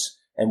skills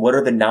and what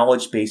are the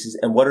knowledge bases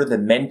and what are the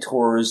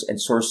mentors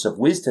and sources of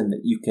wisdom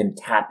that you can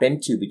tap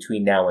into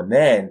between now and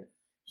then,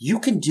 you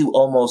can do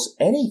almost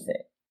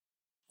anything.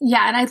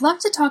 Yeah, and I'd love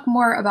to talk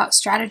more about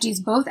strategies,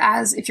 both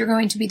as if you're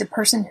going to be the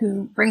person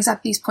who brings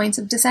up these points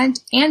of dissent,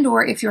 and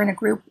or if you're in a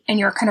group and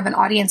you're kind of an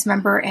audience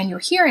member and you're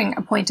hearing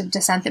a point of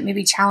dissent that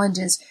maybe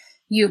challenges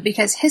you,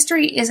 because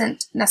history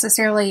isn't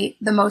necessarily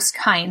the most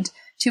kind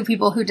to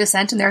people who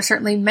dissent. And there are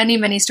certainly many,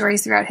 many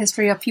stories throughout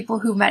history of people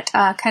who met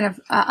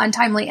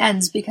untimely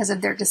ends because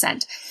of their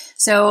dissent.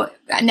 So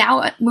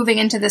now moving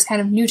into this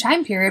kind of new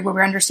time period where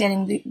we're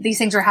understanding these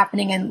things are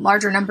happening in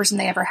larger numbers than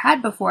they ever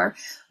had before,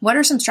 what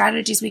are some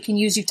strategies we can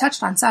use? You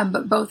touched on some,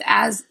 but both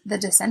as the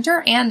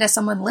dissenter and as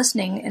someone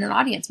listening and an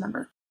audience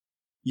member.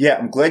 Yeah,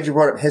 I'm glad you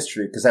brought up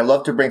history because I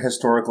love to bring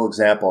historical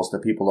examples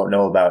that people don't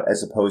know about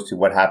as opposed to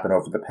what happened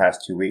over the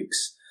past 2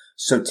 weeks.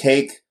 So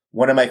take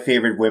one of my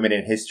favorite women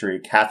in history,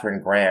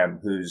 Katharine Graham,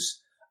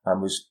 who's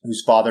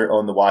whose father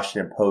owned the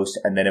Washington Post,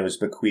 and then it was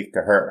bequeathed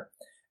to her.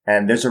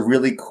 And there's a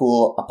really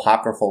cool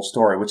apocryphal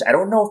story, which I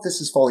don't know if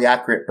this is fully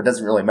accurate, but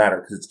doesn't really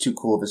matter because it's too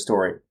cool of a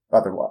story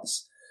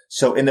otherwise.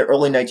 So in the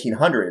early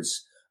 1900s,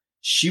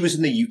 she was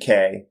in the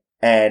UK,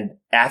 and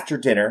after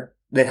dinner,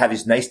 they'd have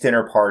these nice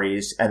dinner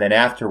parties, and then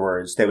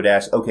afterwards they would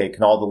ask, okay,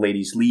 can all the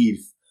ladies leave?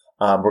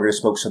 We're going to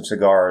smoke some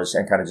cigars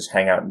and kind of just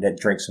hang out and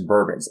drink some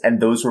bourbons.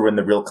 And those were when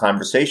the real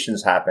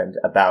conversations happened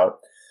about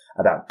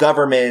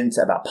government,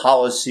 about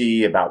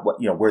policy, about what,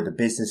 where the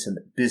business and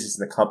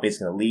the company is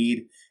going to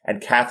lead.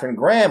 And Katharine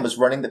Graham was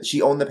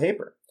she owned the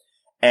paper,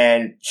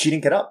 and she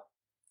didn't get up.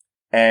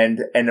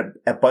 And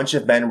a bunch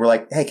of men were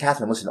like, hey,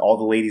 Katharine, listen, all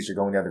the ladies are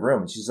going to the other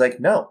room. And she's like,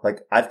 no, like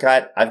I've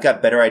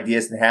got better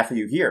ideas than half of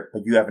you here,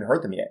 but you haven't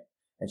heard them yet.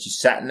 And she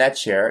sat in that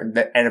chair,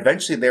 and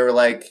eventually they were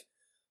like,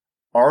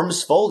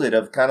 arms folded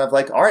of kind of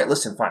like, all right,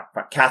 listen, fine,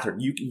 Katharine,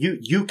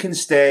 you can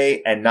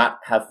stay and not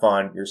have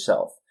fun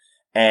yourself.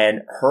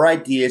 And her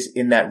ideas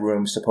in that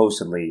room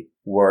supposedly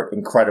were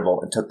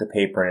incredible and took the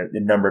paper in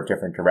a number of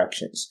different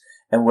directions.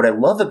 And what I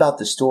love about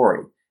the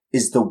story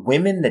is the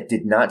women that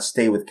did not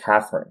stay with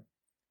Katharine,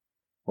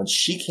 when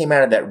she came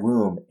out of that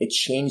room, it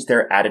changed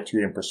their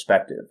attitude and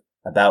perspective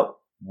about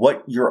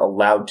what you're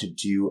allowed to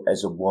do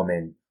as a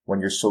woman when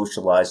you're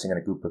socializing in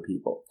a group of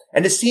people.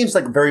 And it seems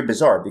like very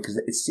bizarre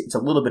because it's a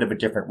little bit of a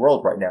different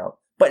world right now.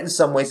 But in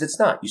some ways it's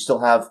not. You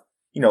still have,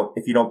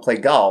 if you don't play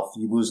golf,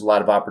 you lose a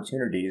lot of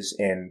opportunities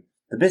in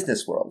the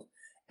business world.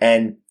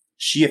 And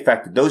she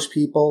affected those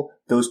people.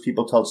 Those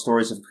people told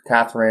stories of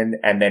Katharine.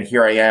 And then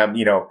here I am,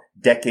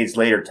 decades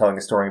later telling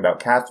a story about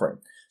Katharine.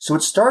 So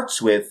it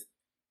starts with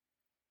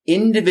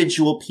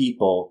individual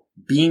people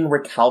being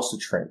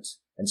recalcitrant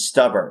and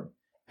stubborn.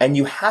 And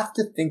you have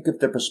to think of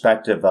the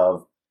perspective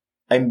of,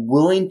 I'm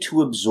willing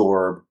to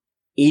absorb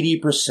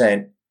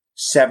 80%,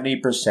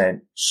 70%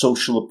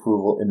 social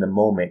approval in the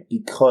moment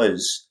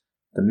because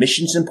the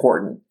mission's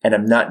important and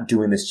I'm not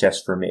doing this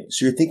just for me.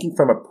 So you're thinking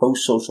from a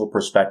pro-social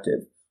perspective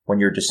when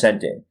you're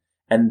dissenting.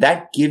 And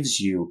that gives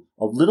you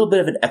a little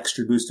bit of an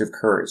extra boost of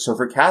courage. So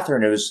for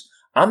Katharine, it was,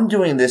 I'm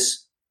doing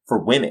this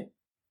for women.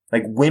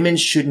 Like women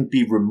shouldn't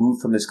be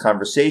removed from this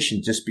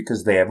conversation just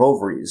because they have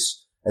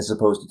ovaries as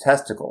opposed to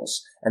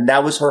testicles. And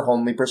that was her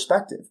only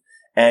perspective.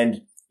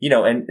 And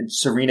and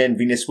Serena and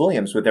Venus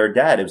Williams with their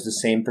dad, it was the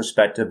same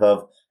perspective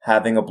of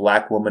having a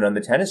black woman on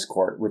the tennis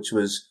court, which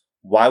was,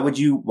 why would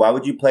you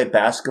play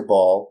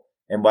basketball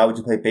and why would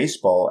you play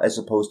baseball as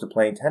opposed to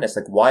playing tennis?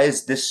 Like, why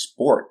is this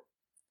sport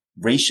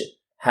racialized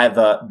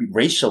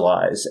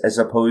as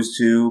opposed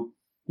to,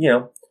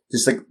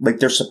 just like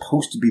they're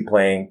supposed to be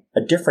playing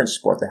a different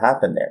sport that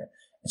happened there.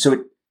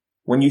 So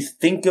when you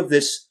think of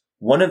this,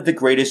 one of the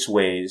greatest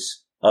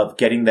ways of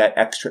getting that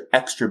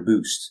extra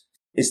boost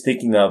is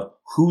thinking of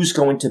who's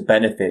going to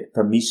benefit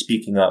from me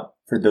speaking up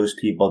for those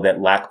people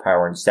that lack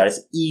power and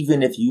status,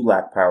 even if you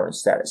lack power and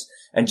status.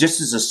 And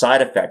just as a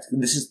side effect,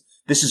 this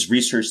is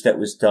research that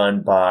was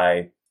done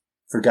by,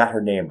 forgot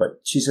her name, but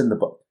she's in the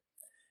book.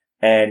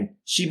 And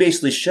she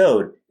basically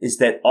showed is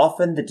that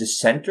often the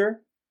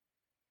dissenter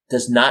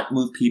does not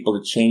move people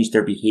to change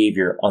their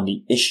behavior on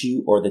the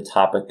issue or the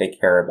topic they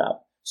care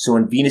about. So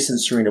when Venus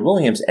and Serena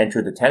Williams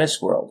entered the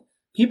tennis world,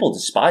 people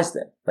despised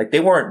them. Like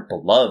they weren't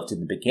beloved in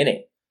the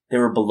beginning. They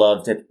were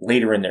beloved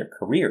later in their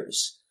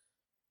careers.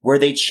 Where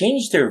they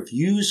changed their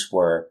views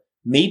were,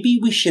 maybe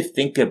we should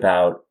think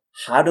about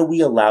how do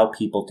we allow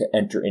people to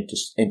enter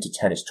into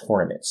tennis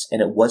tournaments? And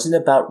it wasn't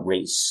about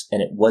race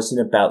and it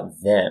wasn't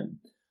about them,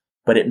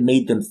 but it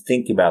made them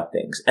think about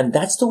things. And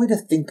that's the way to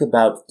think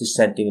about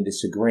dissenting and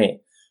disagreeing.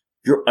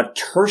 A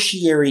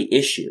tertiary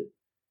issue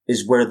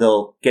is where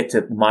they'll get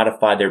to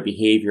modify their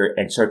behavior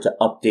and start to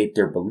update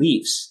their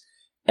beliefs.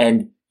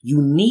 And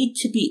you need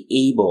to be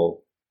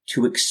able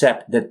to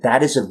accept that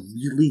that is a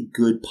really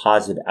good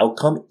positive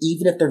outcome,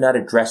 even if they're not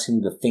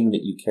addressing the thing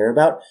that you care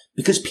about,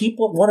 because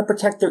people want to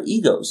protect their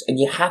egos. And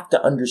you have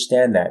to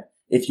understand that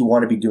if you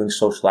want to be doing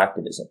social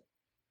activism.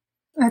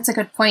 That's a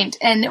good point.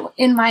 And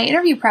in my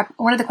interview prep,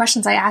 one of the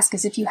questions I ask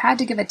is if you had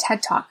to give a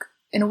TED Talk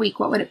in a week,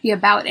 what would it be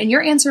about? And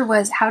your answer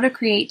was how to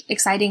create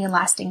exciting and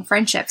lasting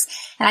friendships.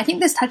 And I think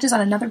this touches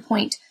on another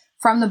point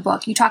from the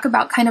book. You talk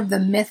about kind of the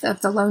myth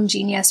of the lone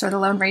genius or the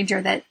lone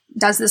ranger that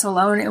does this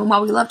alone. And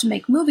while we love to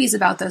make movies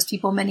about those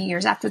people many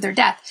years after their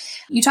death,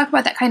 you talk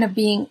about that kind of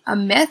being a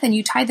myth, and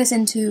you tie this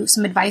into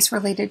some advice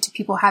related to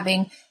people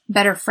having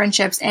better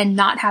friendships and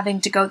not having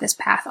to go this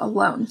path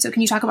alone. So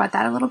can you talk about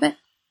that a little bit?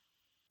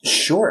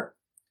 Sure.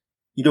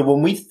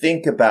 When we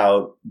think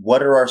about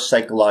what are our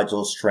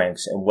psychological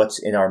strengths and what's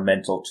in our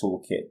mental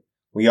toolkit,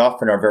 we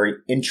often are very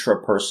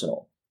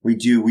intrapersonal. We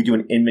do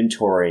an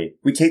inventory.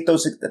 We take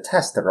those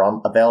tests that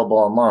are available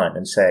online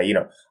and say,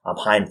 I'm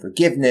high in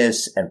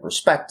forgiveness and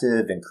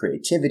perspective and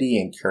creativity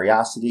and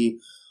curiosity.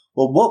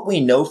 Well, what we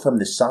know from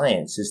the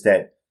science is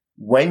that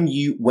when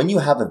you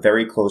have a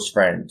very close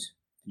friend,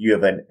 you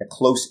have a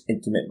close,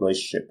 intimate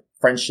relationship,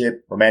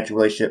 friendship, romantic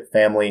relationship,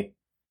 family,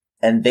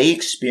 and they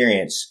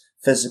experience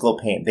physical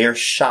pain. They are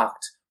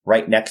shocked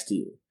right next to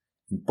you.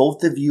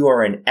 Both of you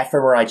are in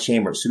fMRI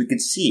chambers, so we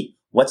could see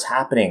what's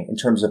happening in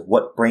terms of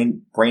what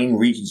brain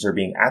regions are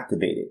being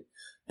activated,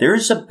 there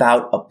is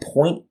about a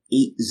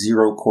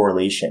 0.80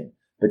 correlation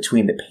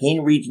between the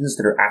pain regions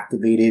that are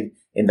activated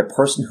in the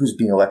person who's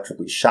being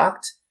electrically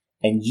shocked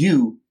and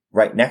you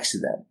right next to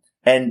them.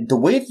 And the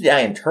way that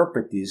I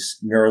interpret these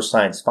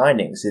neuroscience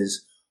findings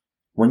is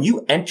when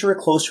you enter a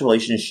close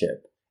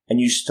relationship and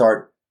you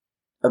start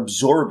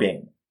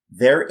absorbing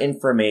their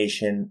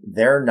information,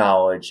 their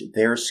knowledge,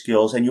 their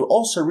skills, and you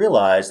also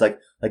realize, like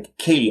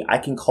Katie, I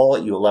can call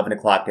at you 11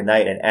 o'clock at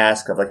night and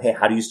ask of like, hey,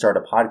 how do you start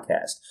a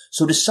podcast?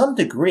 So to some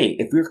degree,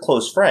 if we're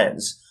close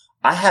friends,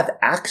 I have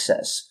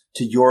access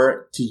to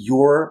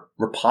your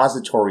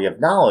repository of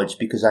knowledge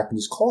because I can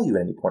just call you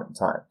at any point in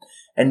time.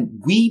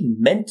 And we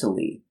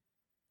mentally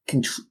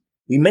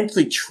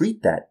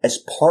treat that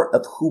as part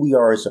of who we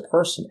are as a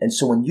person. And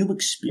so when you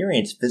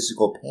experience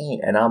physical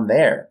pain and I'm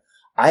there,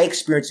 I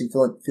experiencing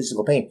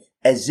physical pain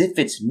as if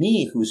it's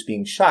me who's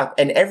being shocked.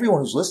 And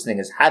everyone who's listening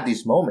has had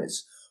these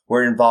moments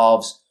where it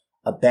involves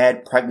a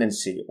bad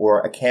pregnancy or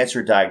a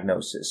cancer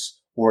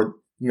diagnosis, or,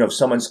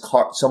 someone's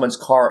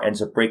car ends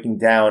up breaking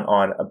down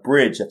on a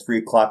bridge at 3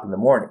 o'clock in the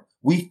morning.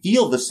 We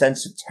feel the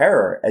sense of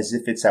terror as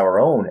if it's our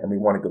own and we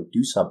want to go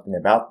do something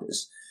about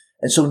this.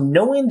 And so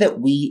knowing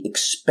that we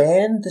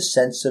expand the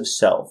sense of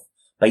self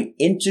by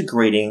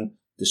integrating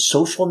the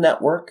social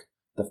network,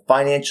 the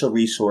financial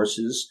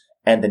resources,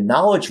 and the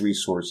knowledge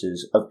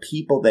resources of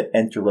people that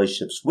enter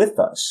relationships with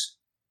us,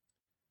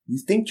 you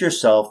think to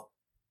yourself,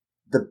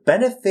 the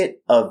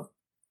benefit of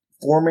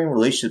forming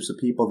relationships with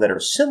people that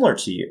are similar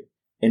to you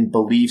in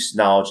beliefs,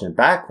 knowledge, and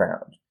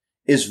background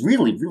is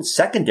really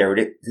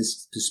secondary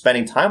to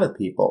spending time with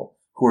people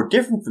who are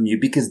different from you,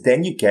 because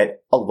then you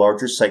get a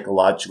larger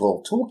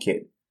psychological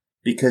toolkit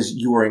because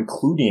you are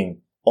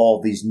including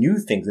all these new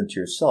things into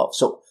yourself.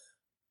 So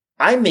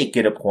I make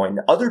it a point,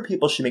 and other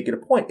people should make it a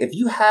point. If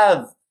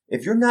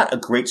you're not a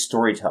great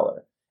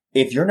storyteller,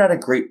 if you're not a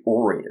great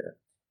orator,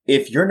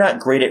 if you're not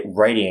great at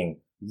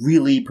writing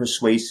really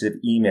persuasive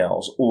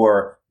emails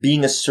or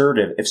being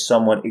assertive if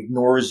someone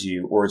ignores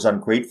you or is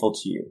ungrateful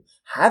to you,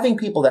 having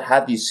people that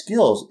have these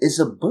skills is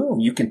a boon.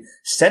 You can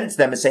send it to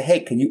them and say,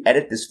 hey, can you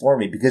edit this for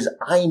me? Because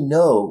I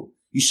know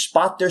you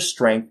spot their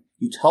strength,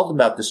 you tell them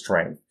about the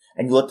strength,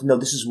 and you let them know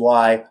this is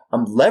why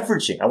I'm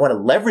leveraging. I want to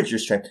leverage your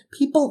strength.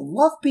 People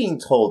love being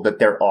told that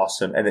they're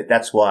awesome and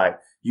that's why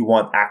you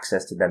want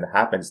access to them that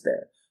happens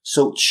there.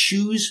 So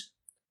choose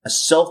a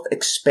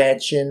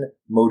self-expansion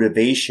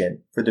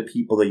motivation for the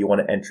people that you want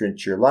to enter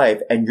into your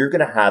life, and you're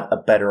going to have a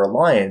better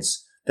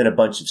alliance than a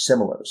bunch of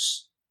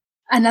similars.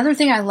 Another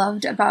thing I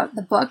loved about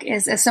the book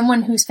is, as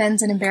someone who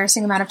spends an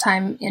embarrassing amount of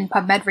time in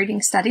PubMed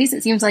reading studies,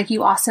 it seems like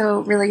you also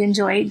really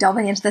enjoy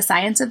delving into the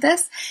science of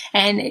this.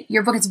 And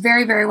your book is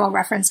very, very well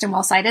referenced and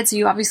well cited. So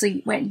you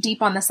obviously went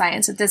deep on the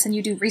science of this, and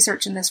you do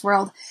research in this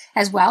world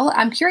as well.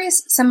 I'm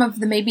curious some of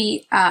the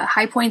maybe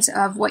high points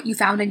of what you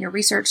found in your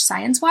research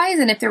science-wise,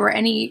 and if there were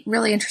any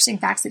really interesting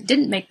facts that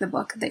didn't make the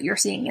book that you're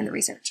seeing in the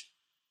research.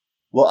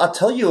 Well, I'll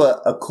tell you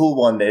a cool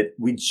one that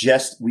we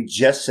just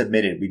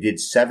submitted. We did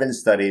 7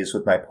 studies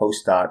with my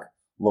postdoc,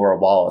 Laura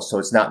Wallace, so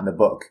it's not in the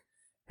book.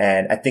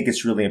 And I think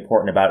it's really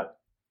important about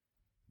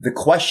the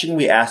question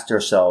we asked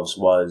ourselves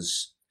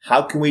was,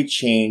 how can we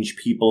change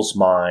people's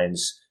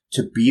minds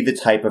to be the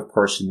type of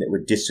person that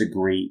would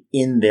disagree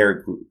in their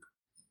group?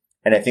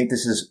 And I think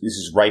this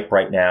is ripe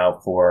right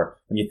now for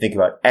when you think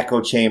about echo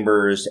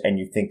chambers and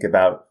you think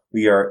about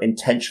we are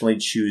intentionally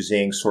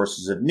choosing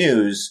sources of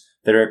news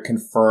that are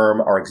confirm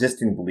our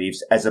existing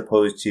beliefs, as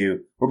opposed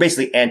to, we're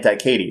basically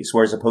anti-Katie's,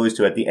 whereas opposed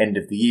to at the end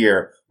of the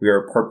year, we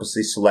are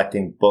purposely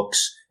selecting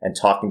books and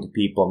talking to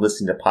people and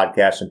listening to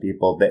podcasts from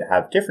people that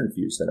have different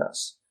views than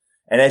us.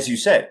 And as you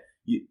said,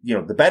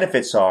 the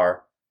benefits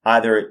are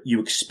either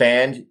you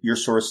expand your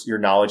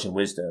knowledge and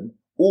wisdom,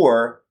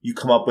 or you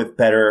come up with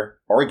better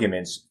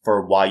arguments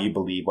for why you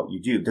believe what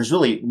you do. There's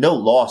really no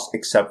loss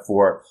except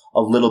for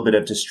a little bit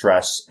of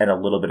distress and a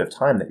little bit of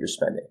time that you're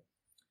spending.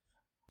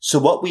 So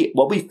what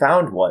we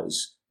found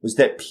was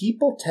that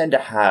people tend to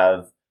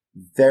have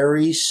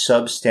very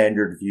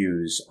substandard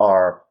views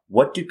are,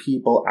 what do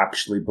people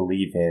actually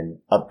believe in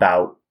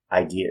about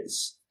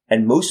ideas?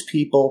 And most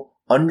people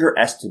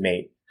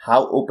underestimate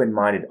how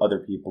open-minded other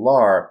people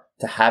are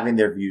to having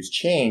their views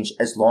change,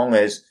 as long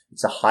as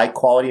it's a high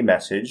quality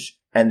message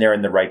and they're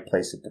in the right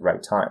place at the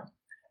right time.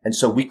 And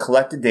so we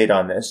collected data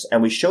on this,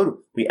 and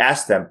we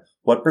asked them,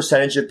 what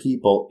percentage of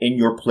people in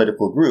your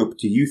political group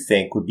do you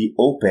think would be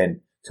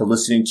open to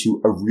listening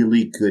to a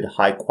really good,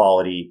 high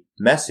quality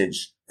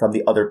message from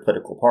the other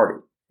political party?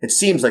 It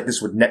seems like this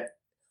would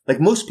like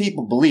most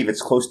people believe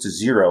it's close to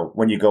zero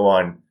when you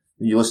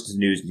listen to the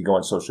news and you go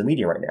on social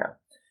media right now.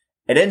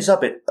 It ends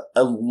up at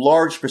a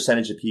large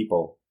percentage of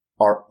people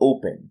are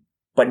open,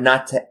 but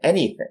not to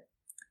anything.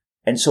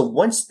 And so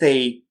once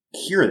they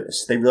hear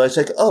this, they realize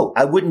like, oh,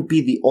 I wouldn't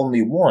be the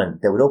only one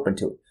that would open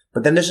to it.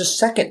 But then there's a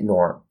second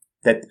norm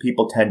that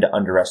people tend to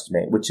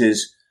underestimate, which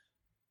is,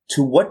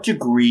 to what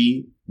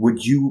degree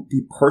would you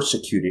be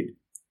persecuted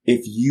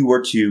if you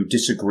were to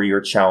disagree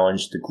or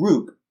challenge the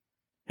group?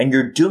 And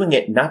you're doing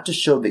it not to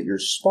show that you're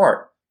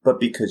smart, but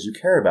because you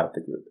care about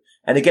the group.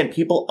 And again,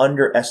 people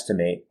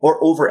underestimate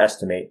or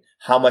overestimate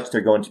how much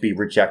they're going to be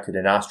rejected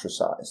and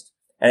ostracized.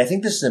 And I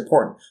think this is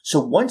important. So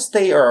once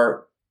they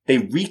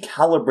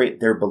recalibrate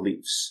their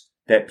beliefs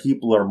that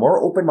people are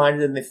more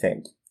open-minded than they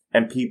think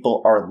and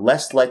people are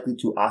less likely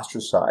to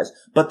ostracize.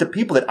 But the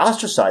people that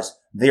ostracize,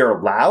 they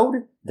are loud,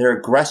 they're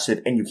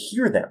aggressive, and you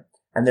hear them.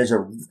 And there's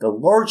the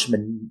large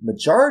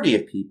majority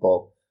of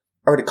people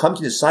are going to come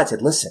to the side and say,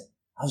 listen,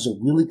 that was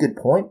a really good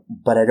point,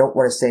 but I don't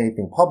want to say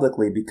anything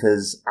publicly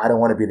because I don't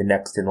want to be the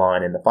next in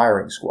line in the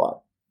firing squad.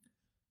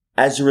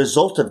 As a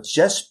result of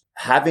just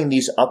having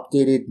these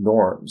updated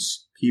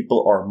norms,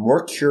 people are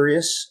more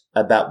curious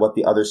about what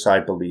the other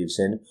side believes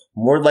in,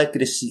 more likely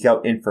to seek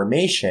out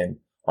information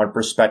on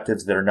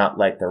perspectives that are not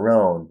like their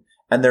own,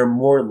 and they're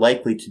more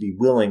likely to be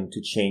willing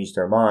to change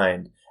their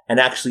mind and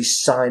actually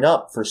sign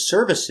up for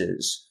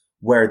services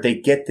where they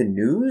get the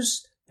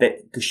news that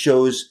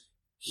shows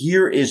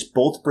here is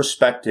both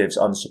perspectives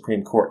on the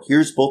Supreme Court.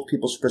 Here's both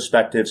people's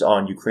perspectives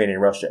on Ukraine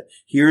and Russia.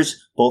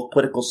 Here's both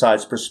political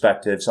sides'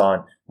 perspectives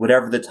on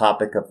whatever the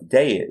topic of the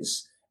day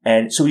is.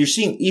 And so you're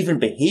seeing even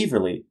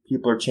behaviorally,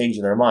 people are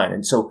changing their mind.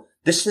 And so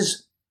this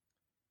is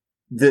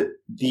the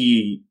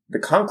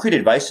concrete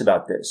advice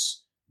about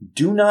this.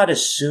 Do not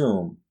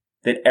assume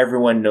that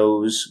everyone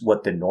knows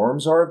what the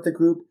norms are of the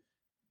group.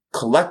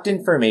 Collect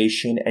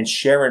information and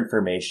share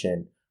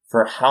information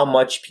for how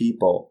much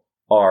people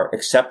are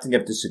accepting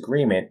of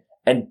disagreement,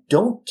 and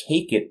don't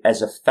take it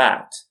as a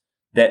fact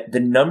that the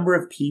number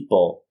of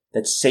people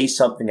that say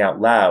something out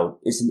loud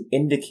is an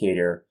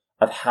indicator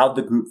of how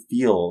the group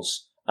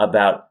feels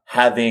about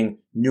having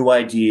new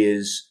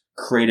ideas,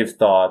 creative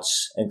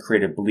thoughts, and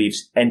creative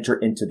beliefs enter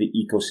into the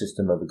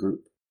ecosystem of the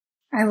group.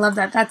 I love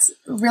that. That's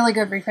a really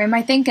good reframe,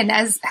 I think. And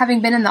as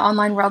having been in the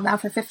online world now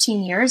for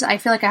 15 years, I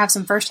feel like I have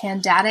some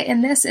firsthand data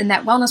in this, and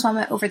that Wellness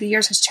Mama over the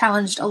years has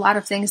challenged a lot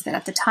of things that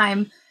at the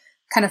time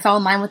kind of fell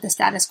in line with the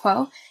status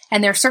quo.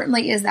 And there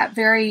certainly is that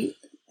very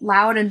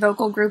loud and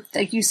vocal group,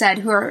 like you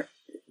said,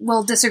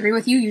 will disagree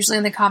with you, usually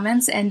in the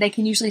comments, and they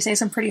can usually say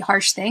some pretty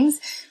harsh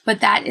things, but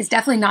that is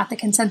definitely not the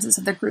consensus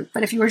of the group.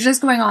 But if you were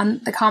just going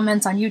on the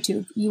comments on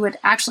YouTube, you would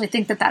actually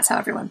think that that's how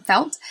everyone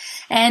felt.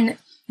 And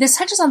this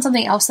touches on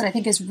something else that I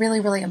think is really,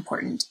 really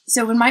important.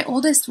 So when my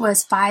oldest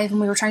was 5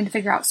 and we were trying to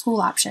figure out school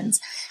options,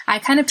 I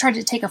kind of tried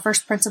to take a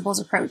first principles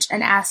approach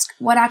and ask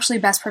what actually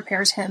best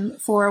prepares him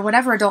for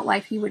whatever adult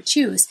life he would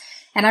choose.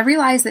 And I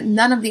realized that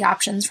none of the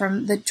options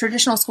from the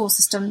traditional school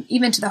system,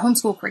 even to the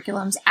homeschool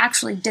curriculums,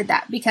 actually did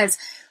that, because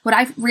what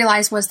I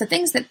realized was the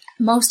things that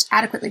most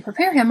adequately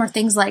prepare him are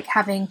things like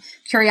having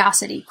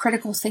curiosity,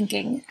 critical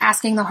thinking,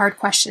 asking the hard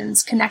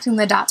questions, connecting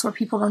the dots where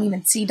people don't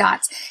even see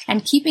dots,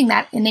 and keeping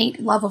that innate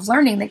love of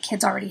learning that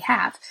kids already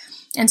have.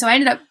 And so I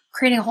ended up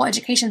creating a whole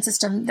education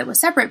system that was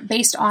separate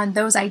based on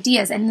those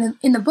ideas. And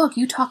in the book,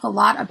 you talk a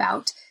lot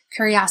about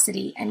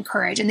curiosity and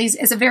courage. And these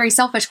is a very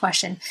selfish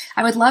question.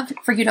 I would love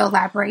for you to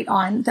elaborate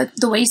on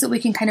the ways that we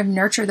can kind of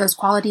nurture those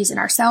qualities in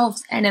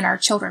ourselves and in our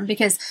children,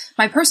 because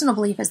my personal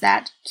belief is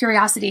that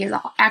curiosity is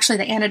actually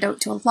the antidote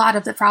to a lot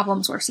of the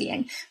problems we're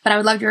seeing. But I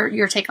would love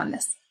your take on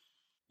this.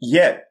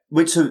 Yeah.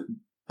 Wait, so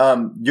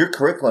your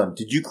curriculum,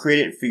 did you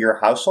create it for your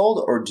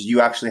household, or do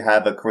you actually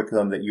have a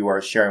curriculum that you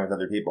are sharing with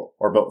other people,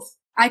 or both?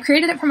 I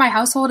created it for my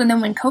household, and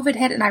then when COVID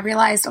hit and I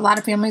realized a lot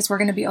of families were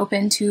going to be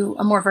open to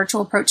a more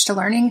virtual approach to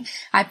learning,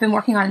 I've been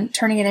working on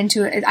turning it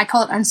into, I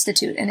call it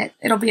Institute, and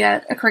it'll be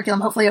a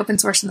curriculum, hopefully open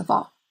source in the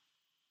fall.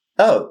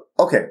 Oh,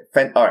 okay.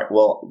 All right.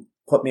 Well,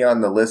 put me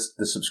on the list,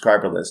 the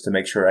subscriber list, to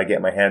make sure I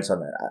get my hands on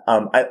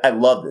that. I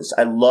love this.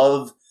 I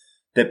love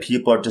that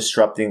people are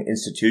disrupting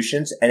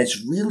institutions, and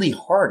it's really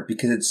hard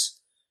because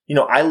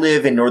I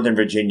live in Northern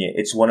Virginia.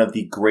 It's one of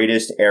the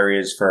greatest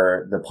areas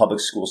for the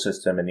public school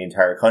system in the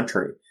entire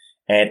country.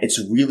 And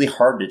it's really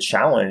hard to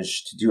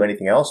challenge to do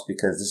anything else,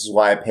 because this is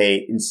why I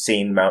pay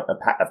insane amount of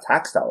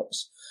tax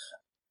dollars.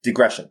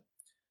 Digression.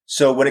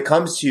 So when it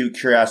comes to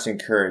curiosity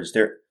and courage,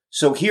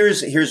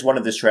 here's one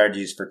of the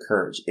strategies for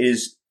courage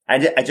is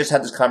I just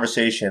had this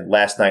conversation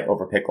last night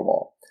over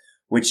pickleball,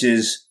 which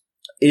is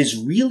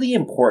really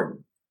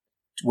important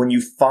when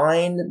you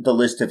find the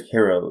list of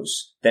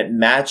heroes that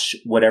match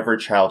whatever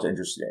child's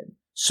interested in.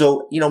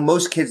 So,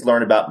 most kids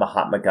learn about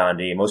Mahatma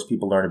Gandhi. Most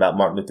people learn about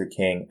Martin Luther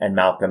King and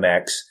Malcolm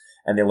X,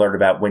 and they learn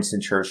about Winston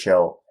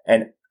Churchill.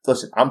 And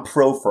listen, I'm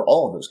pro for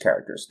all of those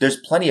characters. There's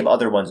plenty of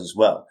other ones as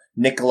well.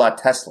 Nikola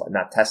Tesla,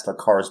 not Tesla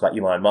cars by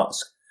Elon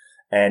Musk.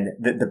 And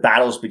the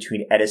battles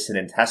between Edison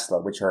and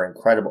Tesla, which are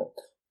incredible.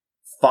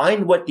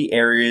 Find what the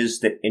areas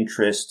that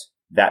interest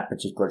that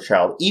particular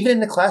child, even in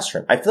the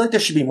classroom. I feel like there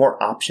should be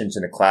more options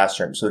in a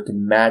classroom so it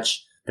can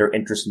match their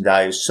interests and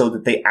values so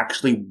that they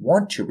actually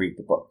want to read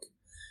the book.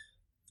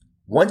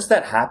 Once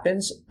that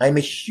happens, I'm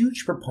a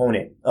huge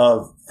proponent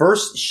of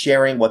first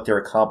sharing what their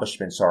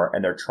accomplishments are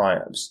and their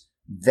triumphs,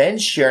 then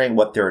sharing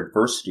what their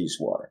adversities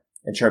were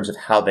in terms of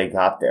how they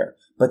got there,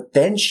 but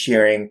then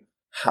sharing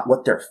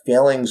what their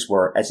failings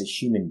were as a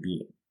human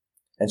being.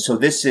 And so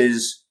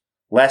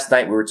last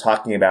night we were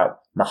talking about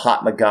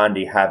Mahatma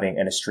Gandhi having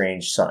an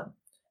estranged son.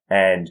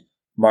 And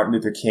Martin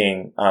Luther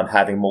King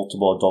having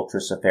multiple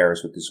adulterous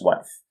affairs with his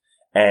wife.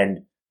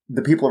 And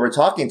the people we were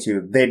talking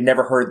to, they had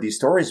never heard these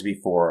stories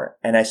before.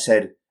 And I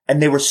said,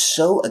 and they were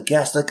so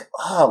aghast, like,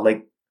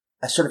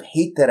 I sort of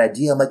hate that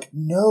idea. I'm like,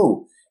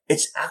 no,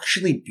 it's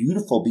actually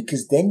beautiful,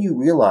 because then you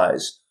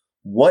realize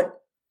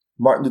what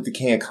Martin Luther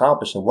King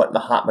accomplished and what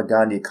Mahatma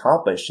Gandhi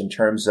accomplished in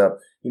terms of,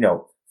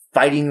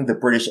 fighting the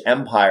British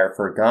Empire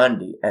for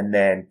Gandhi, and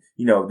then,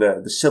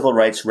 the civil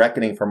rights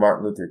reckoning for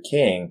Martin Luther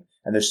King.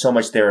 And there's so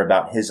much there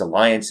about his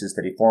alliances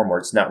that he formed where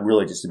it's not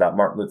really just about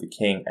Martin Luther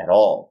King at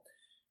all.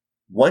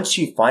 Once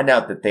you find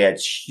out that they had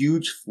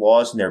huge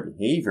flaws in their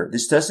behavior,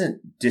 this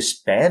doesn't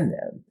disband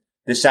them.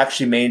 This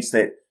actually means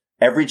that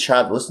every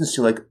child listens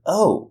to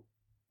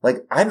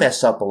I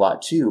mess up a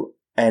lot too,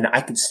 and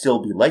I could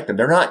still be like them.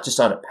 They're not just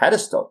on a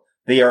pedestal.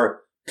 They are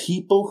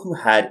people who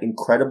had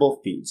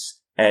incredible feats.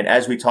 And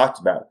as we talked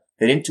about,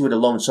 they didn't do it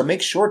alone. So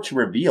make sure to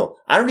reveal.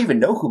 I don't even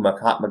know who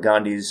Mahatma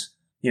Gandhi's,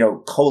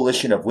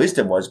 coalition of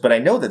wisdom was, but I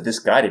know that this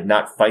guy did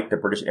not fight the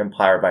British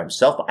Empire by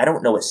himself. I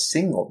don't know a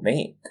single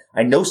name.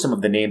 I know some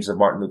of the names of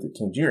Martin Luther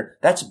King Jr.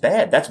 That's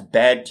bad. That's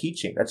bad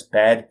teaching. That's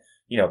bad,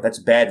 that's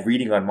bad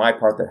reading on my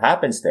part that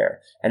happens there.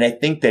 And I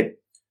think that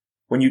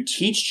when you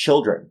teach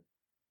children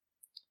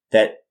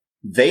that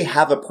they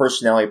have a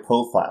personality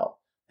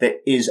profile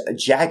that is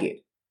jagged,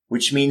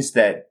 which means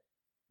that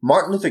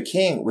Martin Luther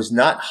King was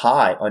not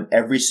high on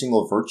every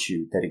single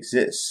virtue that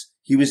exists.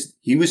 He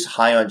was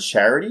high on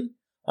charity.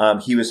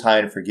 He was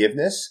high on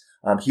forgiveness.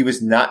 He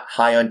was not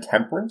high on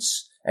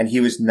temperance, and he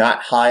was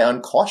not high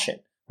on caution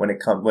when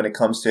it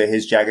comes to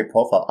his jagged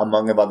profile,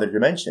 among other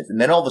dimensions.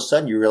 And then all of a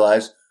sudden you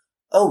realize,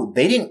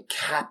 they didn't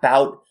cap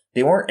out.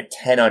 They weren't a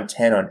 10 on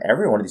 10 on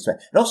every one of these. And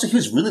also he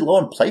was really low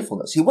on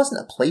playfulness. He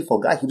wasn't a playful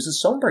guy. He was a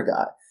somber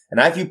guy.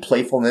 And I view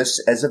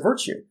playfulness as a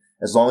virtue,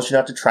 as long as you're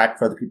not detract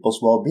for other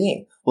people's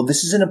well-being. Well,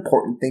 this is an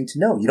important thing to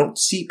know. You don't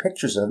see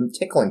pictures of him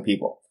tickling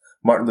people.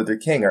 Martin Luther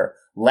King or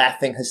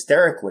laughing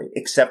hysterically,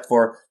 except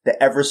for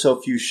the ever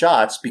so few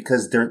shots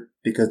because they're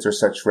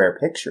such rare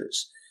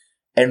pictures.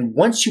 And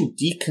once you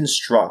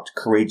deconstruct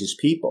courageous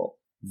people,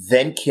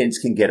 then kids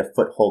can get a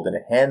foothold and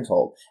a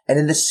handhold. And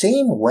in the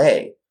same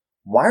way,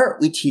 why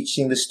aren't we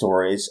teaching the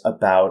stories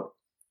about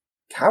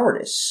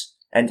cowardice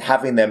and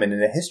having them in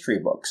the history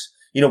books?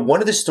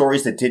 One of the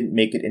stories that didn't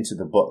make it into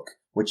the book,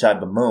 which I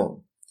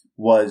bemoan,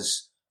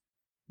 was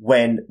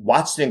when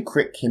Watson and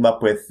Crick came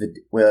up with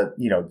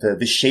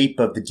the shape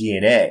of the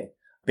DNA.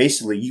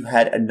 Basically, you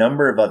had a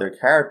number of other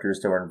characters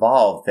that were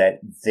involved that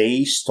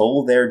they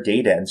stole their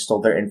data and stole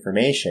their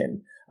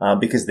information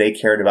because they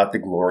cared about the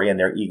glory and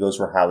their egos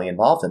were highly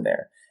involved in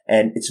there.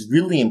 And it's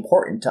really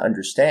important to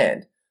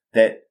understand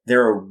that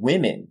there are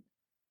women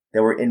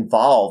that were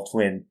involved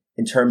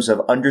in terms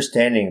of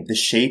understanding the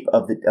shape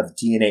of the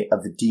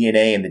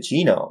DNA and the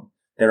genome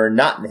that are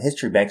not in the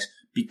history banks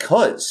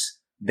because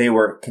they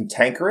were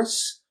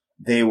cantankerous,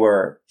 they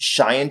were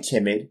shy and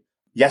timid.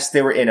 Yes,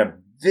 they were in a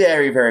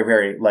very, very,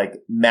 very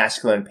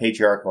masculine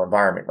patriarchal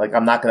environment.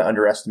 I'm not going to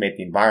underestimate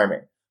the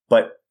environment,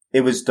 but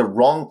it was the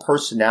wrong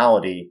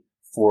personality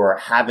for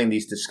having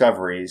these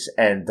discoveries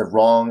and the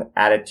wrong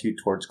attitude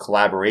towards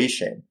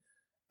collaboration.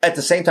 At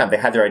the same time, they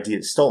had their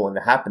ideas stolen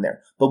to happen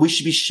there. But we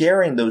should be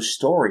sharing those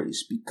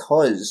stories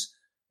because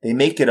they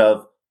make it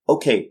of,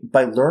 okay,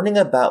 by learning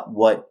about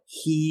what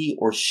he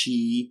or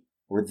she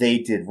or they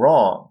did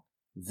wrong,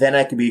 then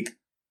I could be,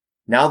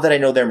 now that I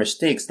know their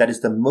mistakes, that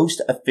is the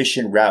most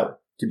efficient route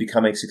to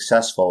becoming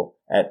successful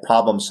at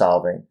problem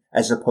solving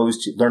as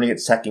opposed to learning it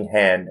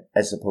secondhand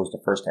as opposed to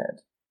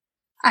firsthand.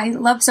 I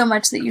love so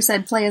much that you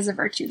said play as a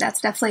virtue.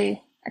 That's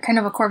definitely a kind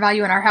of a core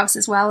value in our house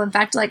as well. In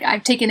fact,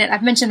 I've taken it,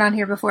 I've mentioned on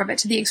here before, but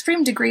to the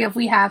extreme degree of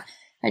we have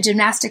a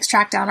gymnastics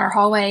track down our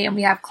hallway and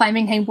we have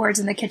climbing hangboards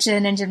in the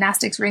kitchen and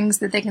gymnastics rings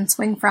that they can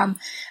swing from.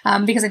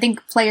 Because I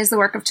think play is the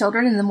work of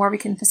children. And the more we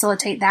can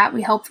facilitate that,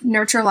 we help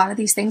nurture a lot of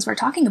these things we're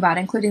talking about,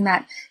 including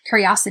that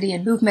curiosity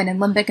and movement and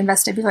limbic and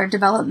vestibular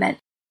development.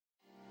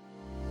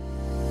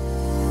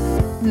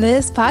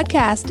 This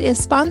podcast is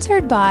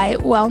sponsored by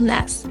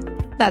Wellness.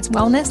 That's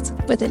wellness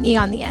with an E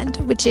on the end,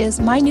 which is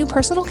my new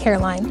personal care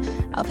line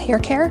of hair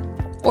care,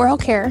 oral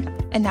care,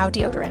 and now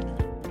deodorant.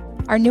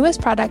 Our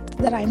newest product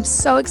that I'm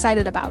so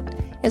excited about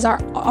is our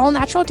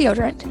all-natural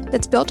deodorant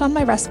that's built on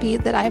my recipe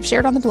that I have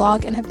shared on the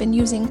blog and have been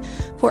using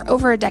for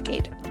over a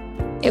decade.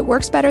 It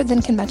works better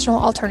than conventional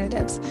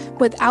alternatives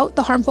without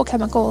the harmful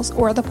chemicals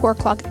or the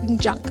pore-clogging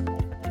junk.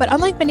 But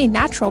unlike many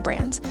natural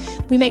brands,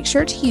 we make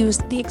sure to use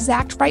the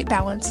exact right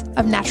balance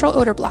of natural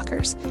odor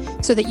blockers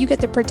so that you get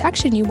the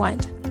protection you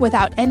want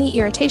without any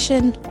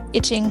irritation,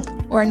 itching,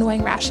 or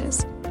annoying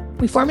rashes.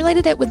 We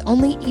formulated it with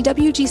only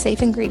EWG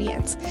safe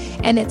ingredients,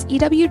 and it's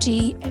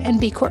EWG and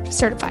B Corp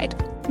certified,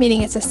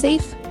 meaning it's a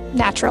safe,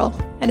 natural,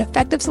 and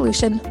effective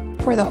solution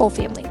for the whole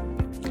family.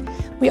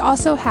 We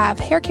also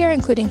have hair care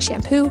including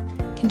shampoo,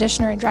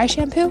 conditioner, and dry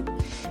shampoo,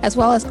 as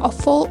well as a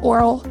full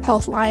oral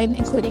health line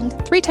including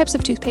 3 types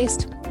of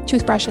toothpaste,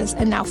 toothbrushes,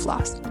 and now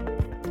floss.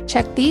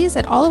 Check these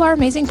and all of our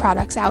amazing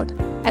products out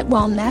at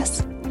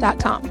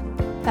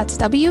wellness.com. That's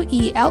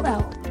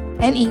WELLNESSE.com.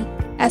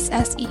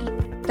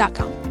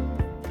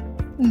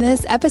 wellnessmama.com.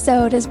 This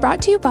episode is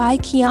brought to you by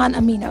Kashdan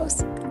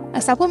Aminos,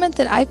 a supplement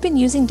that I've been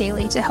using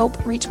daily to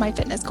help reach my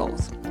fitness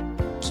goals.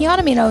 Kashdan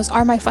Aminos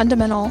are my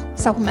fundamental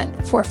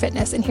supplement for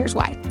fitness, and here's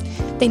why.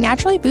 They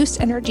naturally boost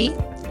energy,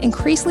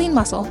 increase lean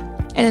muscle,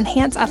 and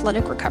enhance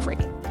athletic recovery,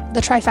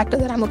 the trifecta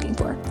that I'm looking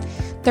for.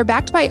 They're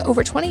backed by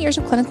over 20 years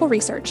of clinical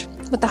research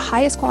with the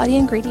highest quality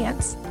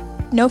ingredients,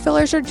 no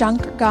fillers or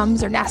junk or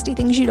gums or nasty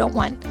things you don't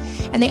want,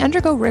 and they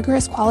undergo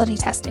rigorous quality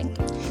testing.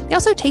 They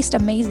also taste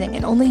amazing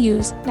and only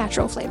use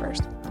natural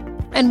flavors.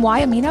 And why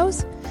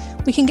aminos?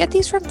 We can get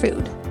these from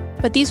food,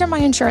 but these are my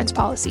insurance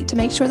policy to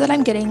make sure that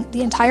I'm getting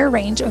the entire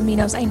range of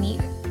aminos I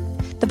need.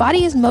 The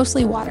body is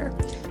mostly water,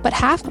 but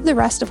half of the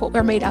rest of what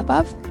we're made up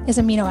of is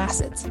amino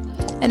acids.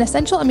 And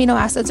essential amino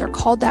acids are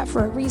called that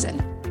for a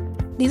reason.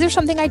 These are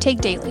something I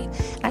take daily.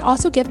 I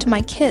also give to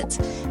my kids,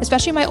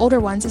 especially my older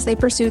ones, as they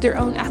pursue their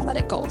own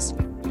athletic goals.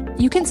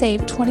 You can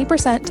save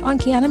 20% on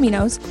Kashdan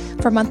Aminos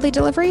for monthly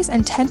deliveries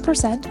and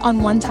 10%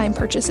 on one-time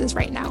purchases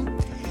right now.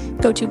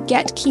 Go to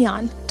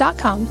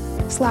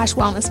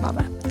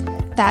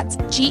getkashdan.com/wellnessmama. That's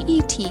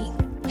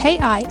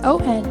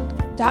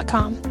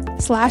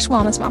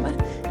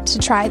GETKION.com/wellnessmama to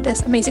try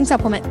this amazing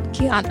supplement,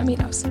 Kashdan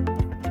Aminos.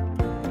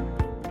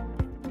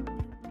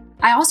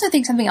 I also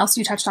think something else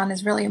you touched on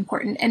is really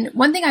important. And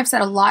one thing I've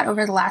said a lot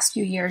over the last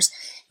few years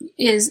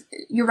is,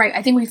 you're right,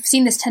 I think we've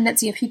seen this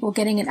tendency of people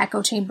getting in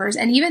echo chambers,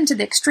 and even to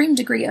the extreme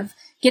degree of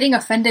getting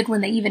offended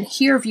when they even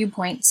hear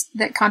viewpoints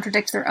that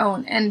contradict their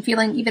own, and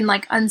feeling even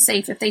like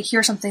unsafe if they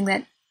hear something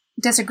that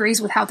disagrees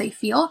with how they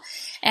feel.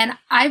 And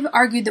I've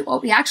argued that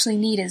what we actually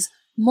need is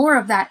more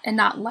of that and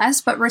not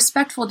less, but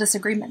respectful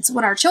disagreements.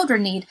 What our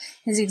children need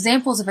is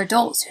examples of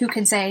adults who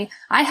can say,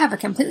 I have a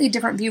completely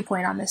different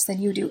viewpoint on this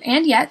than you do,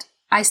 and yet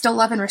I still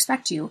love and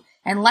respect you,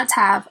 and let's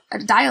have a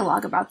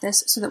dialogue about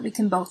this so that we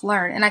can both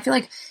learn. And I feel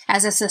like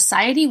as a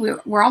society,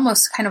 we're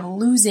almost kind of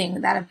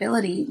losing that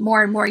ability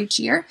more and more each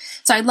year.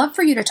 So I'd love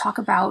for you to talk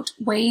about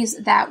ways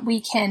that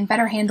we can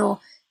better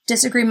handle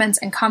disagreements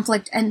and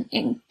conflict and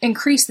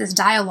increase this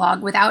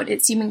dialogue without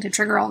it seeming to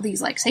trigger all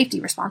these like safety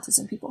responses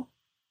in people.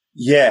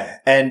 Yeah.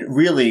 And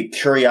really,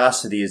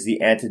 curiosity is the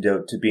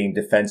antidote to being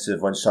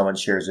defensive when someone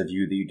shares a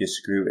view that you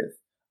disagree with.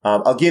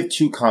 I'll give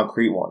two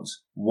concrete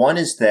ones. One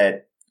is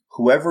that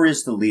whoever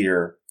is the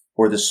leader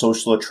or the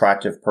social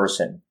attractive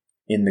person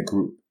in the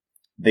group,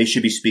 they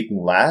should be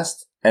speaking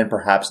last and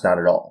perhaps not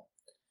at all.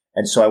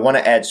 And so I want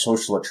to add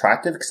social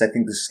attractive because I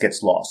think this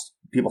gets lost.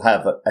 People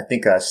have, I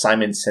think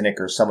Simon Sinek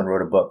or someone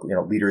wrote a book,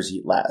 Leaders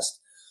Eat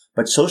Last.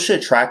 But socially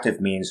attractive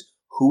means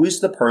who is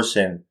the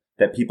person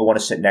that people want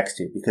to sit next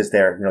to because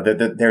they're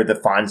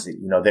the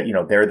Fonzie,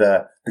 they're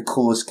the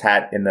coolest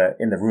cat in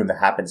the room that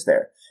happens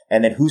there.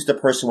 And then who's the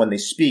person when they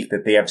speak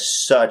that they have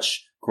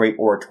such great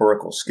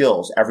oratorical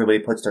skills. Everybody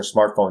puts their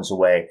smartphones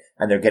away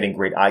and they're getting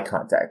great eye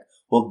contact.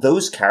 Well,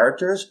 those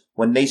characters,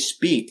 when they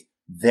speak,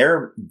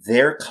 their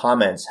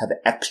comments have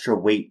extra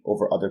weight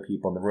over other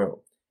people in the room.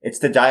 It's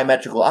the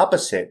diametrical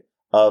opposite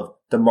of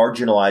the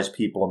marginalized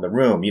people in the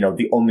room.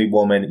 The only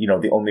woman,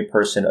 the only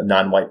person, a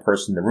non-white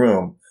person in the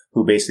room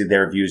who basically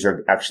their views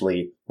are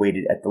actually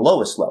weighted at the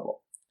lowest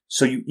level.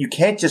 So you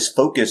can't just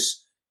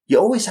focus. You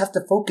always have to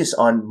focus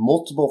on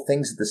multiple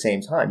things at the same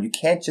time. You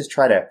can't just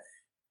try to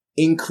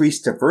increase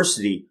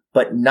diversity,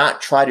 but not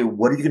try to,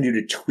 what are you going to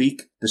do to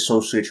tweak the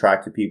socially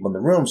attractive people in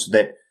the room so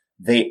that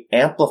they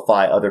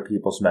amplify other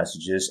people's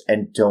messages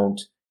and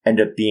don't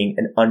end up being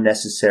an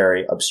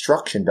unnecessary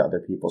obstruction to other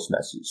people's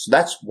messages. So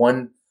that's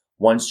one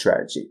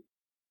strategy.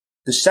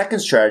 The second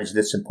strategy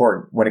that's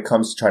important when it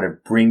comes to trying to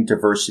bring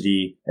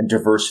diversity and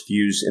diverse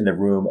views in the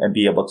room and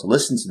be able to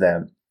listen to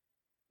them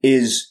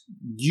is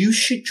you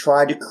should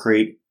try to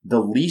create the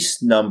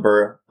least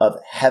number of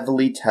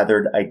heavily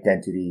tethered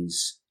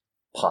identities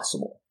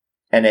possible.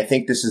 And I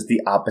think this is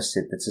the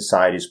opposite that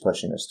society is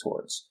pushing us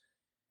towards.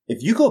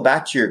 If you go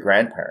back to your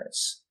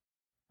grandparents,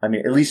 I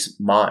mean, at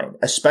least mine,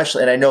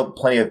 especially, and I know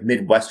plenty of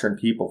Midwestern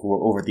people who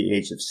are over the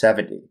age of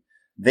 70,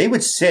 they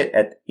would sit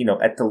at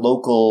the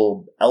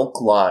local elk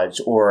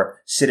lodge or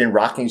sit in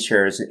rocking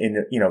chairs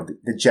in,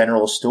 the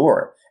general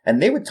store.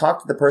 And they would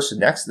talk to the person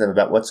next to them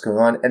about what's going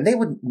on. And they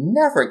would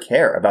never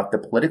care about the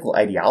political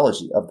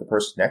ideology of the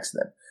person next to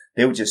them.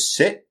 They would just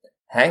sit,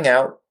 hang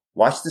out,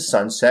 watch the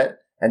sunset,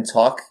 and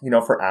talk,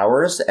 for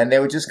hours, and they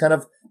would just kind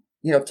of,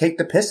 take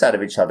the piss out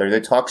of each other.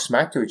 They talk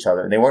smack to each other,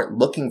 and they weren't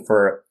looking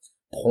for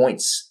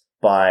points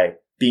by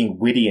being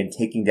witty and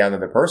taking down the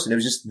other person. It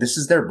was just, this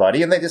is their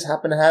buddy, and they just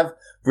happen to have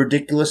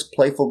ridiculous,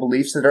 playful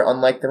beliefs that are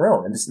unlike their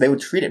own. And they would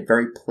treat it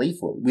very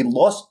playfully.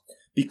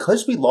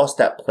 Because we lost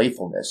that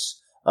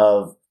playfulness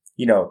of,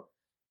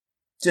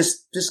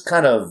 just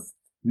kind of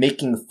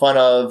making fun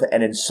of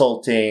and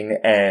insulting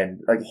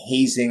and like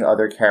hazing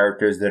other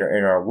characters that are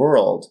in our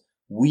world.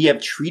 We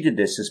have treated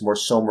this as more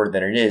somber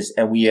than it is,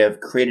 and we have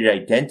created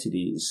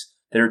identities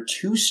that are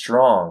too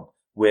strong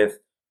with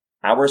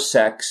our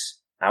sex,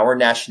 our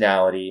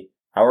nationality,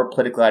 our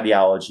political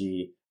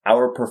ideology,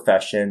 our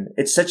profession.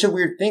 It's such a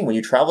weird thing when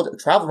you travel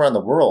around the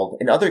world.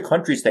 In other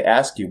countries, they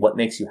ask you what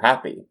makes you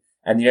happy.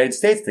 And in the United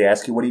States, they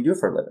ask you, what do you do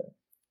for a living?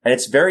 And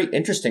it's very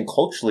interesting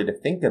culturally to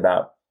think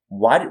about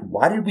why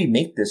did we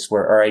make this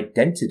where our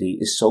identity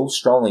is so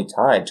strongly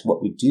tied to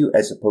what we do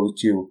as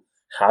opposed to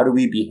how do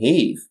we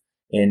behave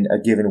in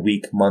a given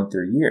week, month,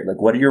 or year?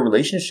 Like, what are your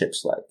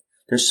relationships like?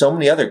 There's so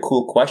many other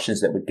cool questions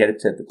that would get it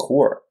to the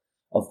core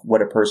of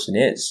what a person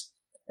is.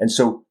 And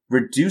so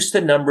reduce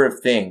the number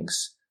of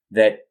things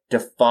that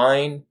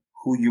define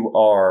who you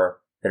are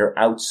that are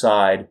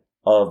outside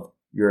of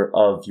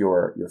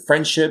your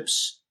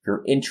friendships,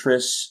 your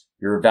interests,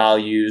 your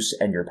values,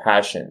 and your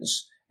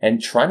passions. And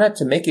try not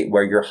to make it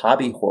where your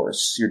hobby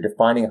horse, your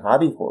defining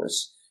hobby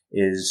horse,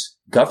 is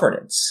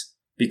governance,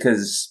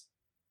 because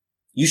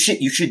you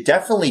should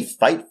definitely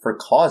fight for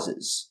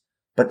causes,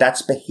 but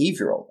that's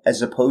behavioral,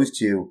 as opposed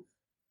to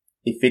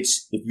if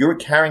you're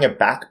carrying a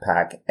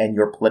backpack and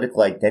your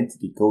political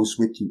identity goes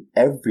with you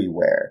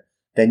everywhere,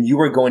 then you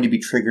are going to be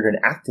triggered and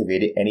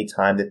activated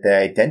anytime that the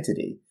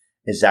identity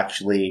is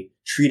actually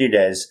treated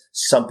as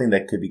something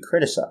that could be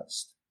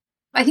criticized.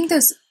 I think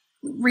those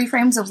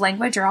reframes of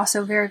language are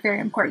also very, very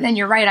important. And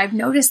you're right. I've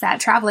noticed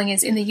that traveling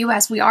is in the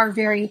US, we are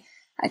very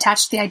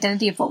attached to the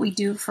identity of what we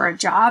do for a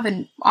job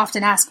and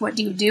often ask, what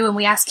do you do? And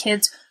we ask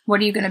kids, what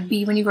are you going to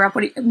be when you grow up?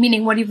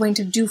 Meaning, what are you going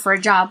to do for a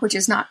job, which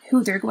is not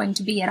who they're going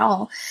to be at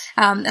all.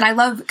 And I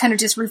love kind of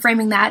just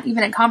reframing that,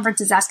 even at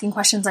conferences, asking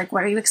questions like,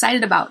 what are you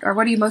excited about? Or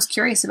what are you most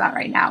curious about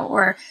right now?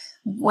 Or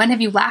when have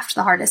you laughed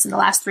the hardest in the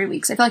last 3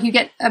 weeks? I feel like you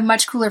get a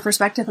much cooler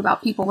perspective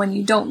about people when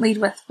you don't lead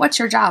with what's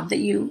your job that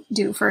you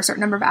do for a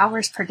certain number of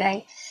hours per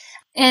day.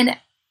 And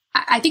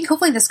I think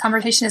hopefully this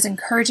conversation is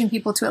encouraging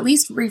people to at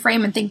least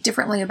reframe and think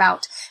differently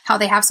about how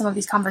they have some of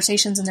these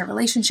conversations in their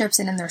relationships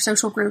and in their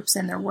social groups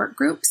and their work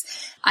groups.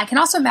 I can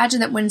also imagine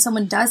that when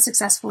someone does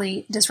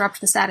successfully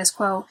disrupt the status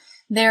quo,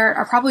 there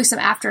are probably some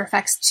after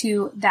effects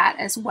to that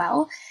as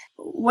well.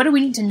 What do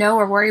we need to know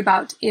or worry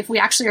about if we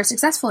actually are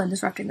successful in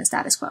disrupting the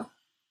status quo?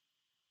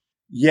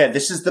 Yeah,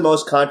 this is the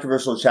most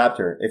controversial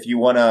chapter. If you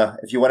want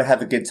to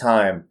have a good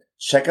time,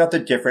 check out the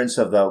difference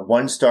of the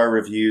 1-star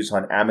reviews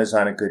on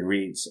Amazon and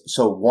Goodreads.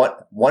 So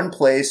one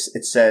place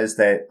it says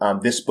that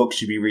this book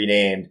should be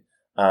renamed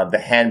The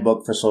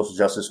Handbook for Social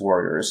Justice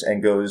Warriors,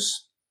 and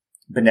goes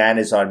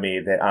bananas on me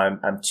that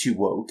I'm too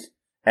woke.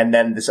 And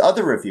then this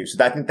other review,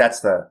 so I think that's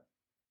the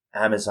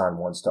Amazon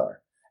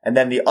 1-star. And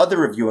then the other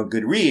review on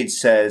Goodreads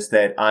says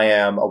that I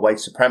am a white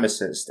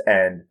supremacist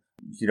and,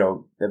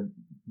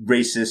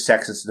 racist,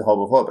 sexist, and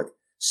homophobic.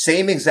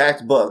 Same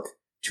exact book.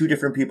 2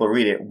 different people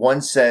read it.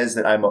 One says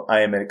that I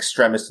am an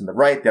extremist on the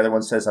right. The other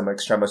one says I'm an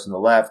extremist on the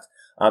left.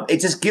 It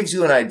just gives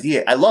you an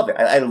idea. I love it.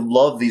 I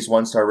love these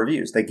 1-star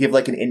reviews. They give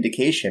like an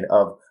indication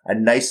of a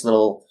nice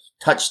little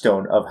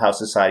touchstone of how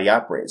society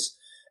operates.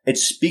 It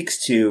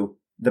speaks to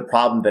the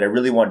problem that I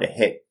really wanted to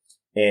hit.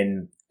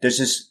 There's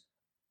this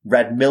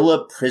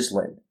Radmila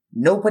Prislin.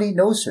 Nobody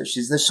knows her.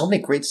 There's so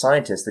many great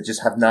scientists that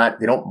just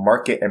they don't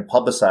market and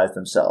publicize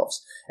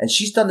themselves. And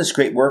she's done this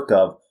great work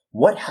of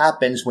what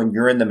happens when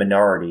you're in the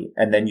minority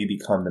and then you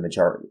become the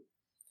majority.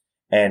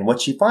 And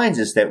what she finds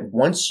is that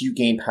once you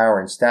gain power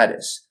and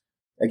status,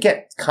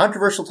 again,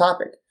 controversial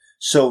topic.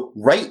 So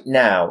right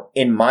now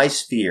in my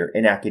sphere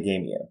in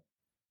academia,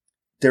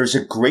 there's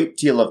a great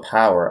deal of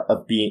power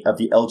of the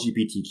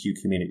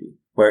LGBTQ community,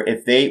 where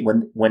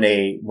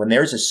when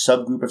there's a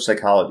subgroup of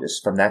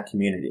psychologists from that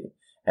community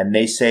and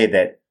they say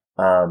that,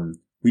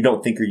 we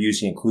don't think you're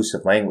using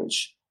inclusive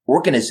language,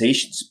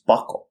 organizations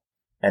buckle.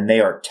 And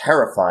they are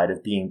terrified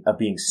of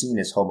being seen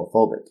as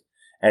homophobic.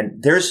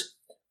 And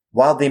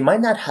while they might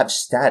not have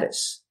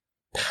status,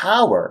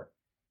 power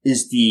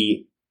is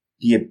the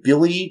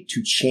ability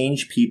to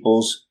change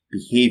people's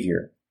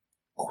behavior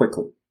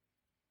quickly.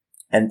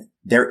 And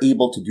they're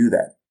able to do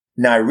that.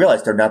 Now I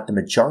realize they're not the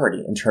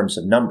majority in terms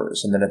of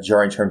numbers and the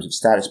majority in terms of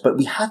status, but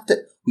we have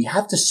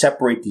to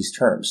separate these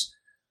terms.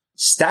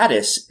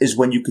 Status is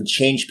when you can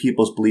change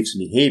people's beliefs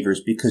and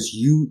behaviors because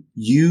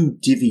you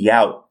divvy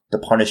out the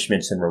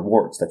punishments and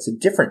rewards. That's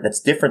different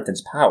than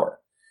power.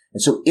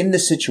 And so in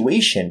this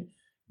situation,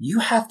 you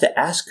have to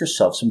ask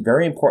yourself some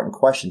very important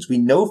questions. We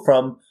know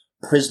from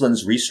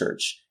Prislin's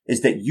research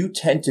is that you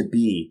tend to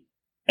be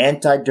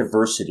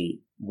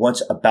anti-diversity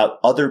once about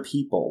other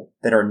people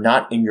that are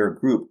not in your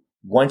group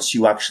once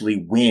you actually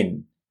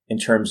win in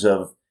terms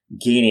of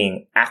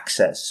gaining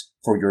access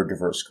for your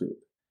diverse group.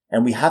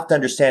 And we have to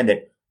understand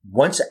that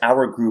once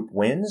our group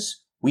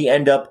wins, we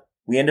end up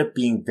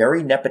being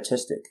very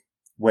nepotistic,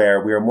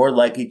 where we are more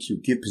likely to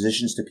give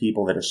positions to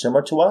people that are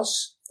similar to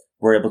us.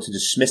 We're able to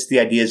dismiss the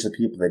ideas of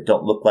people that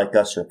don't look like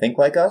us or think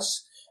like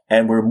us.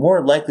 And we're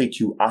more likely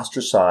to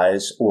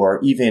ostracize or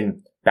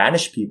even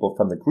banish people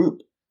from the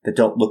group that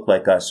don't look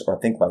like us or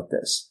think like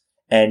this.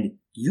 And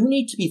you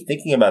need to be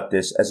thinking about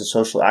this as a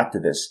social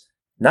activist,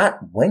 not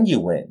when you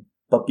win,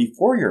 but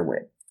before your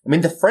win. I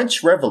mean, the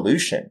French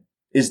Revolution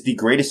is the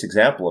greatest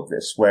example of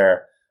this,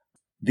 where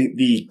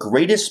the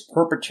greatest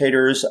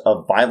perpetrators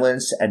of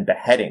violence and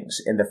beheadings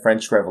in the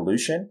French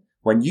Revolution,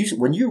 when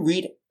you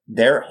read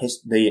their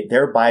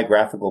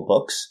biographical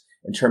books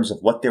in terms of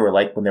what they were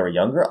like when they were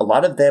younger, a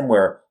lot of them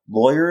were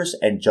lawyers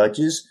and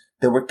judges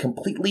that were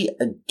completely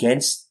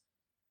against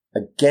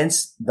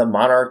against the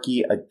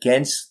monarchy,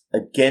 against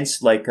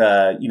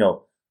the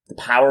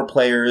power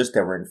players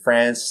that were in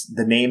France.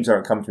 The names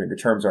aren't coming to me. The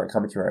terms aren't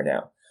coming to me right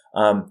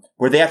now.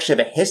 Where they actually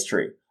have a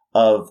history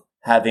of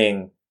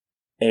having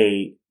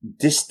a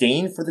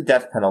disdain for the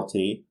death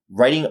penalty,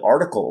 writing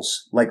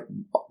articles like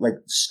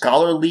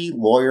scholarly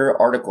lawyer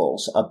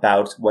articles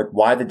about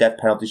why the death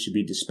penalty should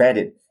be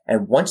disbanded.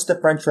 And once the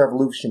French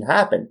Revolution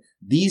happened,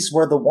 these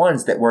were the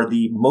ones that were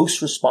the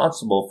most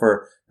responsible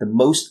for the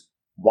most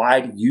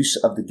wide use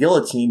of the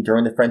guillotine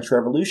during the French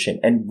Revolution.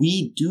 And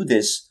we do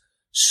this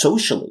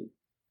socially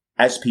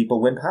as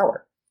people win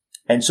power.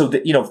 And so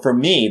for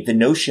me, the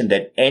notion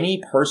that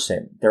any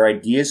person, their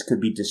ideas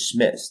could be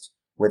dismissed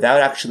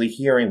without actually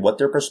hearing what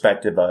their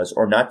perspective is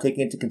or not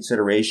taking into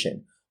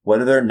consideration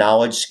what are their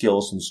knowledge,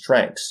 skills, and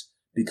strengths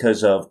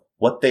because of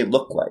what they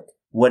look like,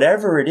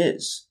 whatever it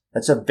is,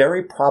 that's a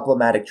very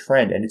problematic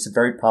trend, and it's a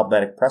very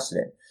problematic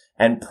precedent.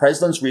 And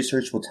Preslin's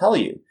research will tell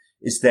you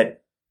is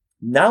that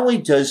not only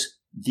does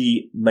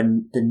the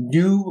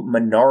new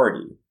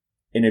minority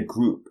in a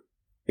group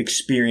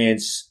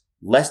experience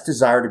less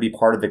desire to be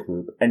part of the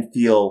group and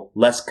feel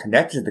less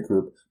connected to the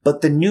group,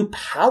 but the new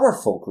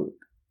powerful group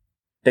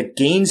that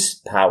gains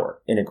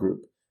power in a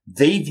group,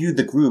 they view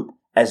the group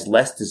as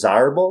less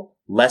desirable,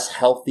 less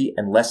healthy,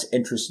 and less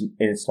interested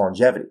in its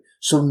longevity.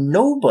 So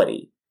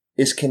nobody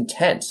is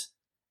content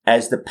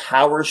as the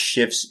power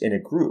shifts in a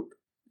group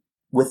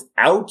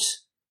without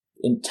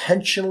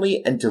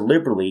intentionally and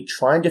deliberately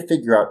trying to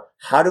figure out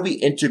how do we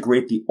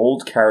integrate the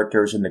old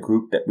characters in the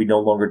group that we no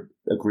longer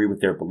agree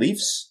with their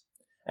beliefs,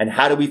 and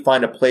how do we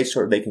find a place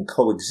where they can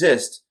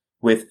coexist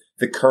with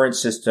the current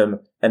system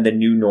and the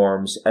new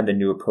norms and the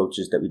new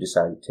approaches that we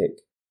decide to take.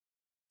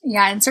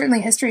 Yeah, and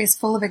certainly history is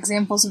full of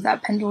examples of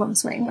that pendulum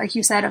swing, like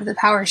you said, of the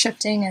power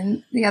shifting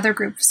and the other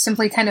group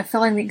simply kind of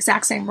filling the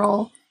exact same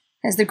role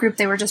as the group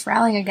they were just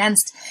rallying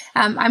against.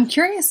 I'm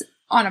curious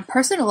on a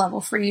personal level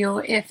for you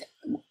if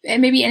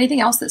maybe anything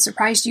else that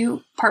surprised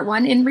you, part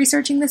one, in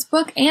researching this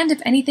book, and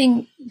if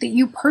anything that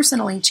you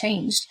personally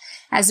changed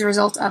as a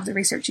result of the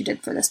research you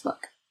did for this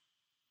book.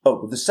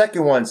 Oh, the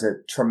second one's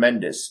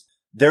tremendous.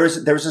 There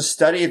was a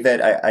study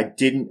that I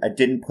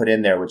didn't put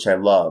in there, which I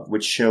love,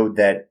 which showed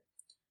that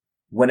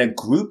when a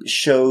group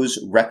shows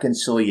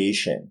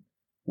reconciliation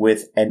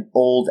with an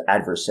old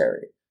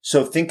adversary,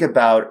 so think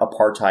about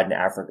apartheid in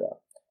Africa,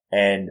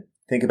 and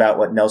think about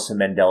what Nelson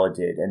Mandela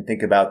did, and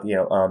think about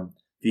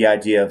the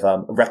idea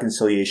of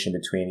reconciliation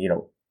between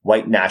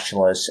white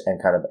nationalists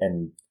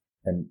and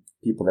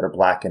people that are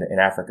black in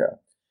Africa.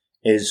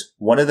 Is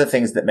one of the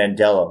things that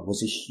Mandela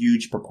was a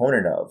huge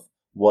proponent of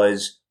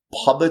was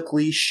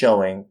publicly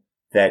showing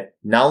that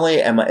not only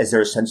is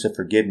there a sense of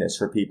forgiveness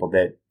for people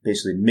that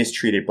basically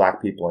mistreated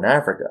black people in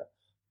Africa,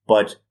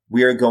 but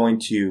we are going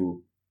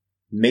to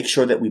make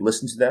sure that we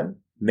listen to them,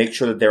 make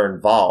sure that they're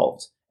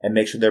involved, and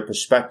make sure their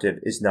perspective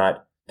is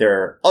not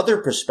their other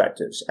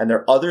perspectives and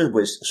their other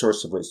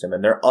source of wisdom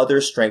and their other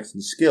strengths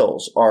and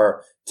skills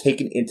are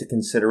taken into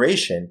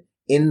consideration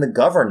in the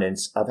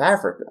governance of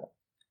Africa.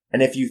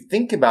 And if you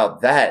think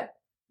about that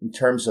in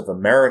terms of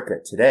America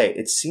today,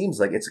 it seems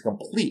like it's a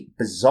complete,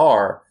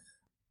 bizarre,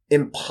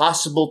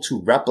 impossible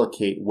to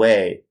replicate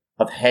way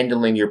of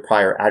handling your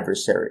prior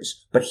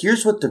adversaries. But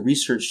here's what the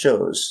research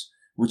shows,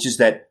 which is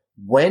that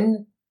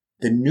when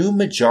the new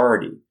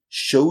majority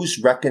shows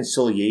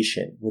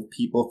reconciliation with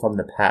people from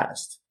the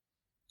past,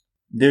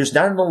 there's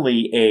not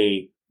only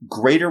a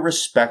greater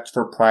respect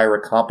for prior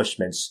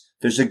accomplishments,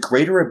 there's a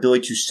greater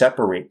ability to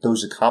separate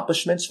those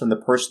accomplishments from the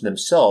person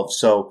themselves.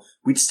 So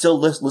we'd still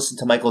listen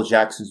to Michael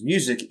Jackson's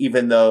music,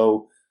 even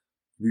though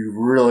we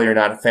really are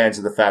not fans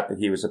of the fact that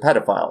he was a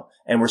pedophile.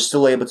 And we're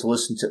still able to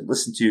listen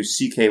to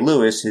C.K.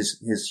 Lewis,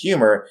 his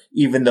humor,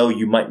 even though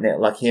you might not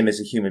like him as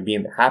a human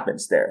being that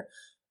happens there.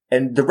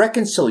 And the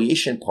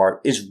reconciliation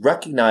part is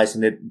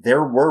recognizing that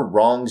there were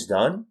wrongs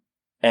done,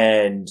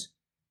 and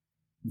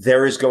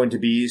there is going to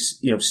be,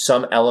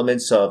 some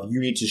elements of you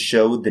need to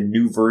show the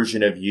new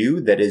version of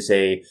you that is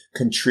a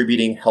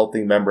contributing,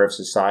 helping member of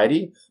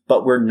society,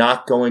 but we're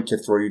not going to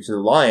throw you to the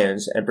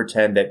lions and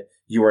pretend that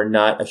you are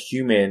not a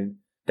human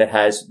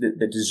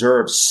that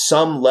deserves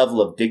some level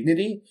of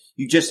dignity.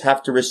 You just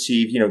have to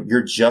receive,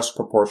 your just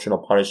proportional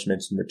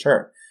punishments in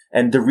return.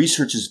 And the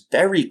research is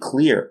very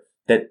clear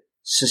that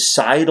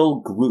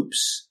societal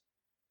groups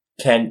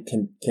can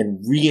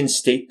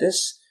reinstate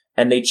this.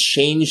 And they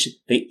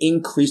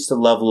increase the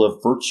level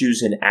of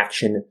virtues in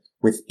action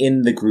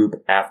within the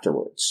group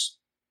afterwards.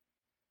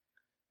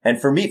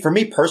 And for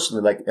me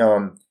personally,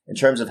 in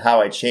terms of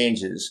how I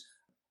change is,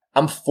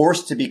 I'm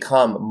forced to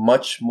become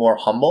much more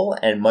humble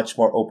and much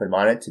more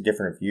open-minded to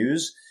different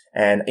views.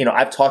 And,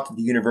 I've talked to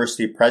the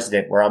university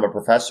president where I'm a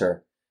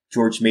professor,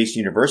 George Mason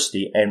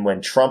University. And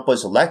when Trump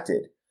was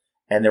elected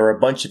and there were a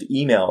bunch of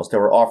emails that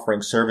were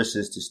offering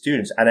services to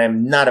students, and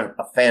I'm not a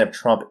fan of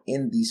Trump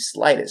in the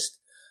slightest,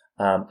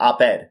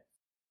 op-ed.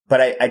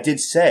 But I did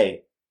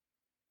say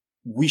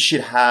we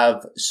should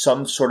have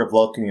some sort of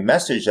welcoming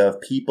message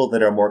of people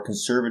that are more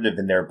conservative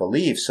in their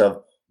beliefs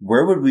of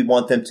where would we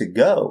want them to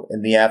go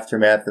in the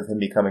aftermath of him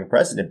becoming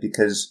president?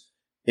 Because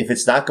if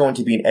it's not going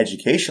to be an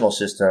educational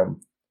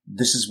system,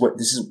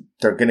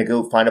 they're going to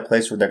go find a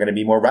place where they're going to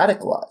be more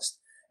radicalized.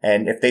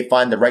 And if they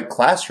find the right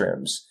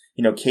classrooms,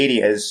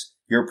 Katie, as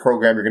your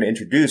program you're going to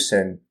introduce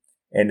in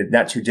the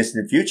not too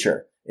distant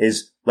future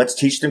is let's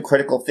teach them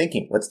critical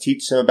thinking. Let's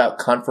teach them about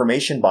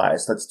confirmation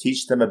bias. Let's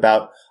teach them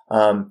about,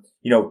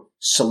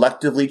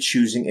 selectively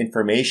choosing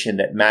information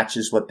that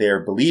matches what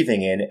they're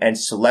believing in and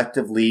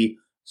selectively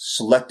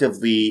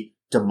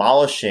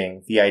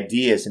demolishing the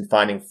ideas and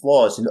finding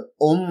flaws in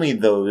only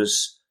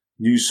those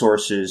news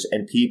sources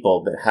and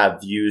people that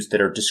have views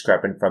that are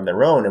discrepant from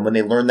their own. And when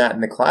they learn that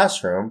in the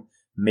classroom,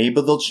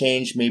 maybe they'll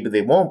change, maybe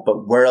they won't,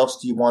 but where else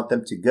do you want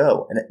them to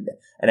go?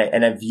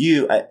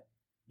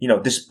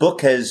 This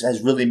book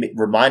has really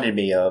reminded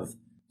me of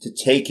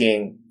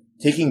taking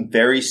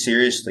very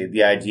seriously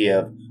the idea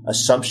of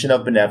assumption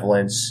of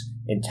benevolence,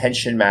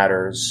 intention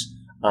matters,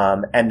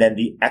 and then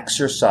the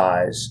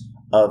exercise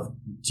of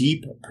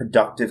deep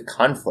productive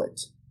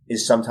conflict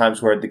is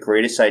sometimes where the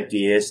greatest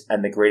ideas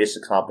and the greatest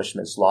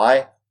accomplishments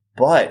lie.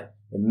 But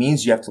it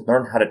means you have to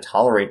learn how to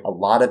tolerate a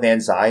lot of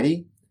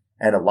anxiety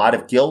and a lot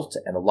of guilt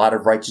and a lot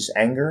of righteous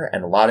anger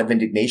and a lot of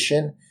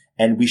indignation.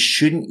 And we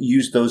shouldn't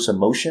use those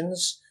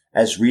emotions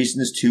as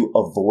reasons to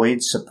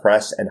avoid,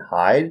 suppress, and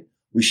hide.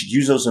 We should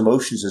use those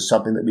emotions as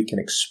something that we can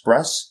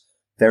express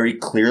very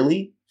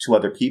clearly to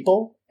other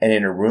people and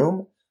in a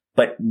room,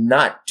 but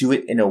not do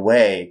it in a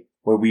way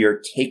where we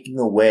are taking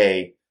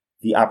away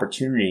the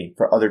opportunity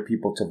for other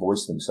people to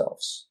voice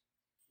themselves.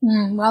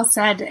 Well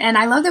said. And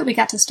I love that we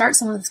got to start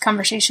some of this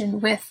conversation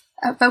with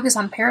a focus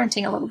on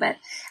parenting a little bit.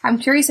 I'm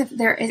curious if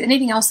there is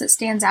anything else that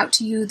stands out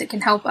to you that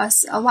can help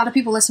us. A lot of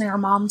people listening are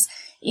moms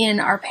in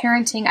our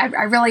parenting.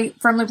 I really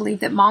firmly believe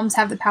that moms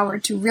have the power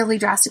to really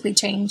drastically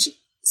change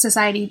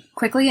society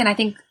quickly. And I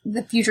think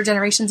the future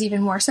generations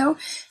even more so.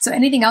 So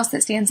anything else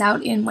that stands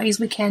out in ways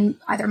we can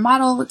either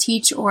model,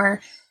 teach,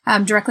 or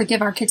directly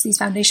give our kids these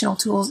foundational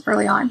tools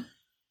early on?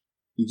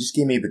 You just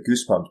gave me the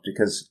goosebumps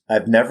because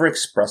I've never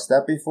expressed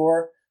that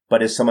before.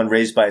 But as someone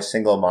raised by a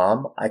single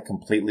mom, I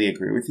completely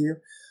agree with you.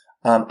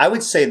 I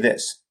would say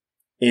this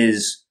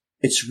is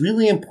it's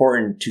really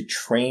important to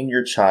train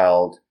your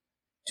child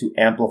to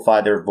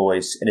amplify their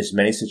voice in as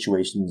many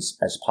situations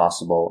as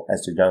possible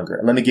as they're younger.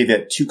 And let me give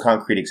you 2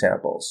 concrete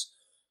examples.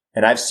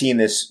 And I've seen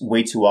this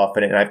way too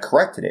often and I've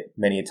corrected it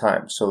many a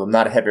time. So I'm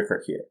not a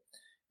hypocrite here.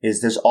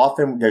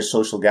 There's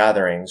social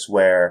gatherings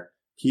where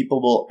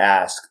people will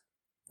ask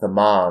the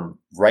mom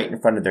right in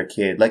front of their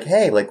kid, like,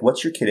 hey, like,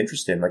 what's your kid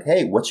interested in? Like,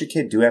 hey, what's your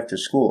kid do after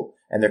school?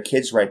 And their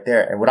kid's right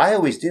there. And what I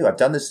always do, I've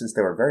done this since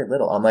they were very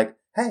little. I'm like,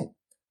 hey,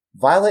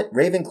 Violet,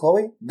 Raven,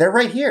 Chloe, they're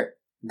right here.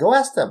 Go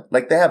ask them.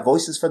 Like, they have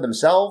voices for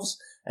themselves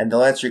and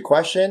they'll answer your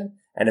question.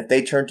 And if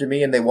they turn to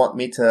me and they want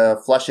me to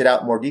flush it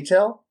out in more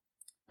detail,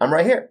 I'm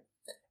right here.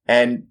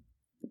 And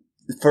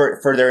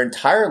for their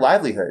entire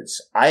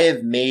livelihoods, I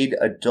have made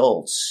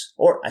adults,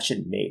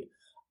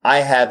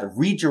 I have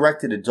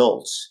redirected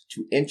adults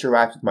to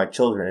interact with my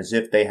children as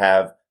if they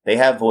have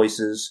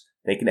voices,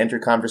 they can enter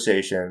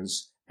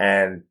conversations,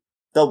 and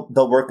they'll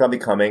work on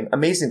becoming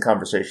amazing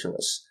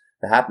conversationalists.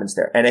 That happens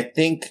there. And I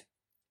think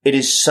it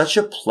is such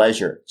a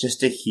pleasure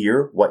just to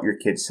hear what your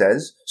kid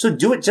says. So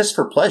do it just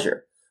for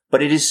pleasure.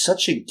 But it is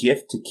such a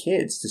gift to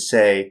kids to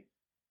say,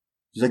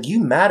 like, you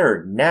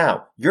matter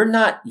now. You're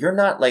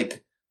not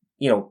like,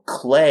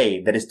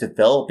 clay that is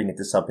developing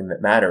into something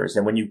that matters.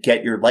 And when you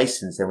get your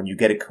license and when you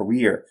get a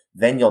career,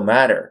 then you'll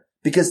matter.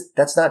 Because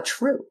that's not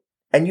true.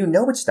 And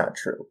it's not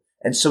true.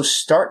 And so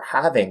start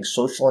having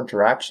social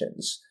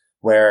interactions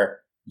where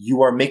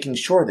you are making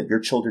sure that your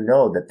children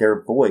know that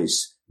their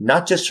voice,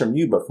 not just from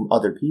you, but from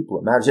other people,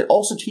 it matters. It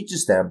also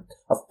teaches them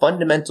a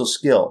fundamental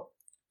skill,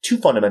 2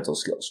 fundamental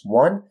skills.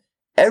 One,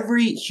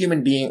 every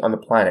human being on the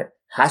planet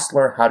has to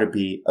learn how to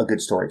be a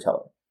good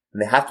storyteller.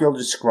 And they have to be able to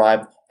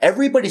describe,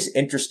 everybody's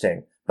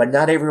interesting, but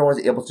not everyone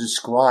is able to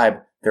describe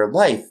their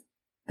life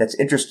that's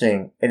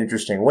interesting in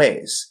interesting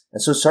ways.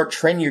 And so start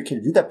training your kid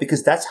to do that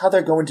because that's how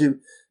they're going to,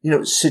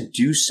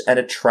 seduce and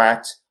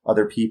attract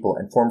other people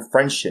and form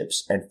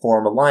friendships and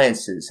form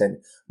alliances and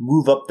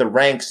move up the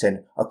ranks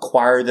and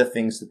acquire the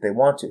things that they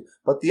want to.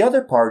 But the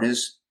other part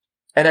is,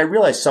 and I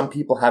realize some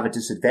people have a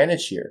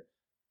disadvantage here,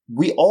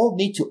 we all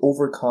need to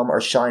overcome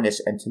our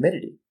shyness and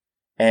timidity.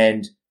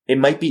 And it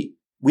might be,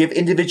 we have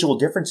individual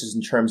differences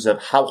in terms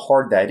of how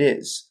hard that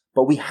is,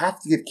 but we have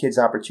to give kids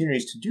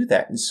opportunities to do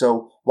that. And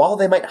so while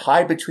they might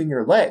hide between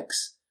your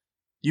legs,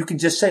 you can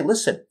just say,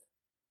 listen,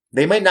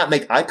 they might not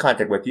make eye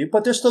contact with you,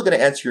 but they're still going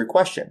to answer your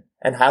question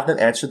and have them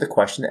answer the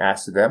question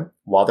asked of them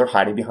while they're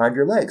hiding behind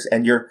your legs.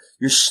 And you're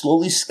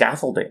slowly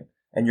scaffolding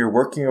and you're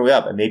working your way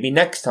up. And maybe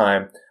next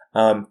time,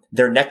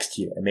 they're next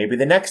to you. And maybe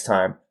the next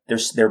time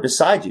they're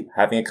beside you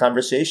having a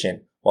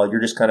conversation while you're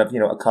just kind of,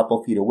 a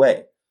couple feet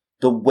away.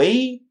 The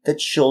way that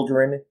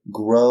children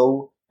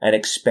grow and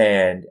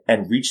expand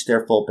and reach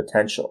their full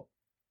potential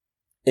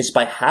is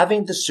by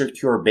having the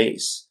secure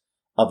base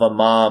of a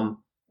mom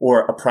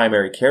or a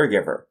primary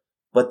caregiver,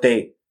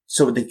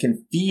 so they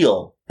can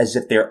feel as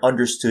if they're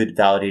understood,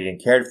 validated,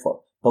 and cared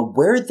for. But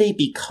where they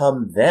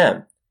become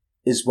them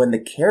is when the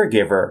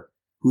caregiver,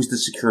 who's the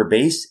secure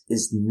base,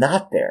 is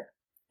not there.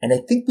 And I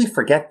think we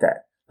forget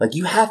that. Like,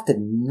 you have to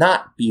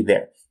not be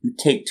there. You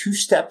take 2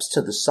 steps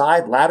to the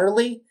side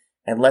laterally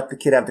and let the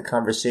kid have the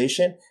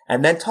conversation,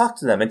 and then talk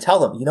to them and tell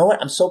them, you know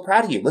what? I'm so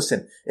proud of you.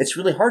 Listen, it's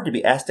really hard to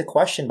be asked a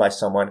question by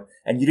someone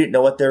and you didn't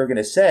know what they were going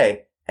to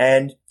say,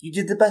 and you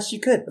did the best you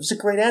could. It was a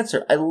great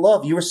answer.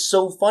 You were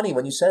so funny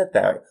when you said it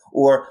that way.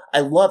 Or I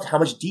loved how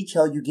much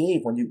detail you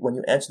gave when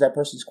you answered that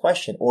person's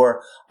question.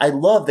 Or I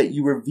love that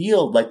you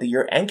revealed like that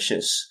you're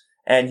anxious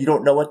and you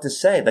don't know what to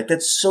say. Like,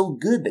 that's so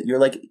good that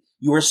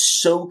you are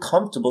so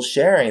comfortable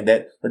sharing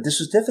that this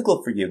was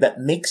difficult for you. That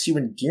makes you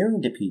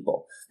endearing to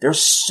people. There's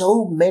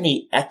so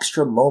many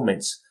extra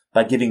moments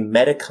by giving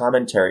meta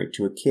commentary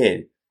to a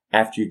kid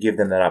after you give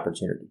them that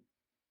opportunity.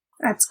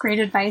 That's great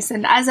advice.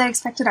 And as I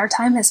expected, our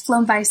time has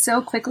flown by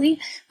so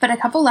quickly. But a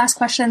couple last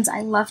questions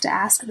I love to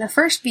ask. The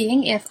first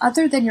being, if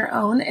other than your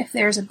own, if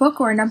there's a book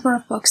or a number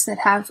of books that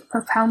have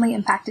profoundly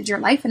impacted your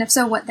life, and if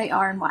so, what they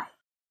are and why.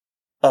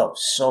 Oh,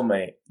 so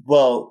many.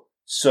 Well,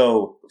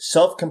 so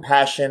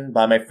Self-Compassion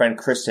by my friend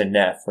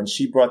Kashdan, when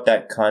she brought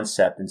that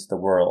concept into the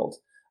world,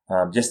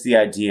 just the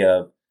idea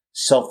of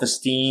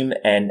self-esteem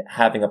and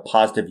having a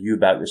positive view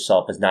about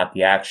yourself is not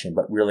the action,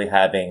 but really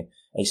having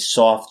a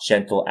soft,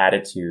 gentle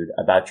attitude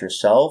about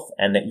yourself,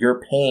 and that your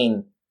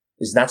pain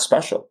is not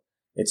special.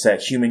 It's a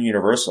human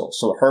universal.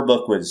 So her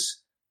book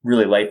was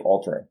really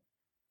life-altering.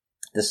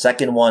 The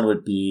second one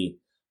would be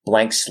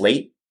Blank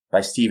Slate by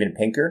Steven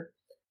Pinker.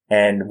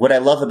 And what I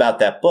love about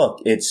that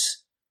book,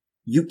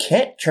 you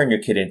can't turn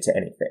your kid into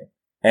anything.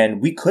 And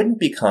we couldn't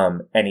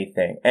become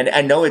anything. And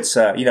I know it's,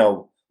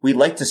 we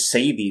like to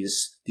say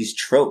these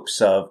tropes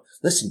of,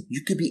 listen,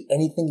 you could be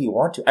anything you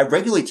want to. I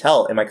regularly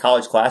tell in my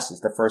college classes,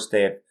 the first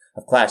day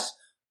of class,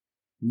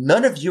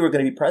 none of you are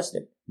going to be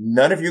president.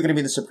 None of you are going to be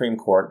in the Supreme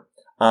Court,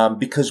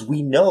 because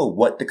we know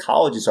what the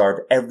colleges are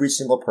of every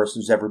single person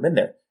who's ever been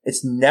there.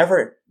 It's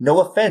never, no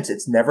offense,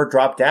 it's never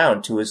dropped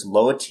down to as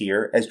low a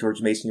tier as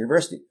George Mason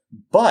University.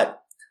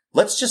 But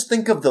let's just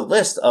think of the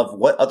list of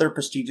what other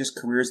prestigious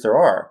careers there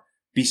are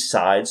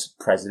besides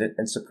president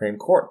and Supreme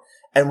Court.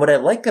 And what I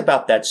like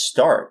about that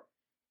start,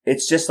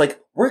 it's just like,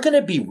 we're going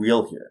to be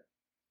real here.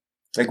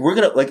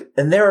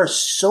 And there are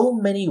so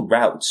many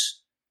routes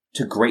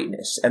to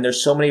greatness, and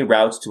there's so many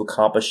routes to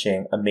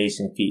accomplishing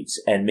amazing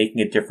feats and making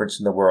a difference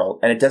in the world.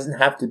 And it doesn't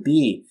have to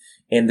be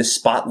in the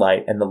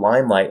spotlight and the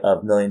limelight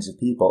of millions of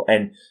people.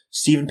 And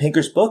Steven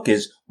Pinker's book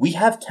is, we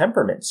have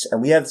temperaments,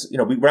 and we have,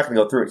 we're not going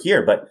to go through it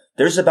here, but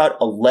there's about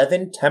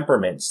 11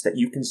 temperaments that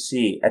you can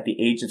see at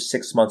the age of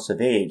 6 months of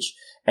age.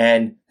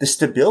 And the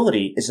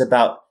stability is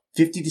about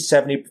 50 to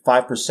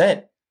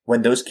 75%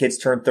 when those kids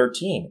turn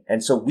 13.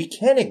 And so we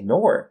can't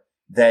ignore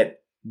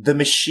that the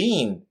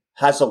machine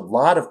has a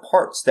lot of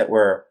parts that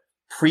were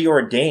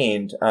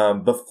preordained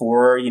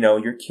before,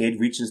 your kid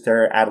reaches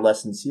their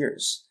adolescence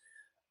years.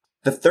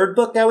 The third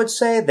book I would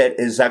say that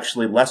is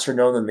actually lesser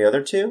known than the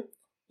other two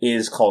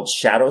is called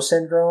Shadow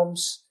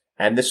Syndromes.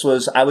 And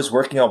I was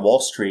working on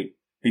Wall Street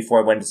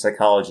before I went into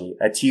psychology,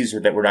 a teaser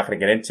that we're not going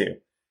to get into.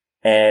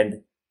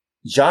 And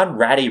John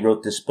Ratty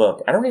wrote this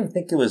book. I don't even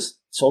think it was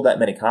sold that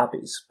many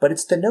copies, but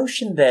it's the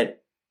notion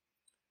that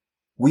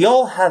we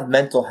all have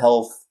mental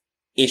health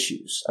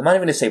issues. I'm not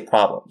even going to say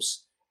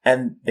problems.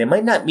 And they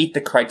might not meet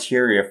the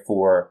criteria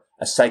for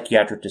a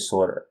psychiatric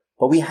disorder,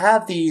 but we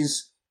have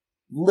these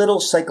little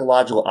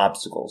psychological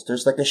obstacles.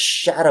 There's like a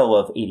shadow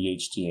of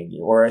ADHD in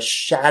you, or a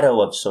shadow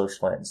of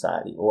social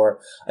anxiety, or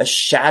a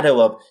shadow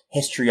of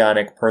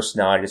histrionic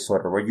personality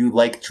disorder where you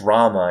like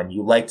drama and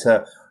you like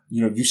to,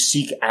 you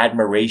seek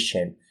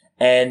admiration.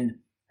 And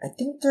I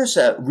think there's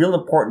a real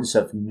importance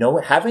of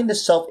having the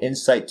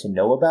self-insight to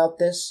know about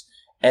this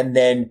and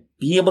then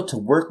be able to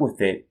work with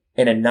it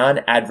in a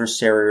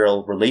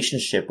non-adversarial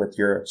relationship with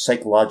your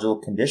psychological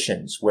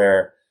conditions,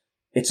 where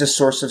it's a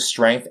source of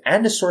strength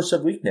and a source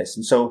of weakness.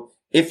 And so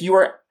if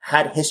you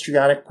had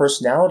histrionic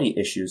personality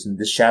issues and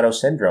the shadow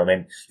syndrome,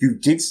 and you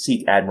did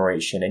seek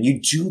admiration, and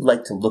you do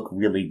like to look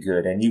really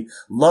good, and you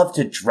love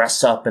to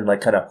dress up and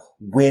like kind of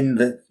win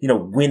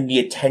the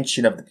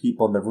attention of the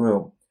people in the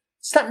room,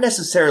 it's not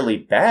necessarily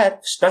bad,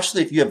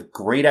 especially if you have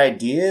great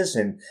ideas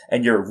and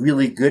you're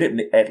really good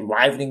at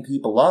livening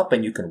people up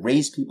and you can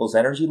raise people's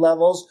energy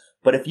levels.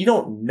 But if you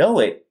don't know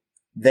it,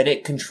 then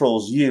it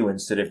controls you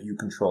instead of you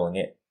controlling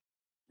it.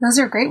 Those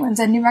are great ones,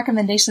 and new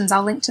recommendations.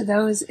 I'll link to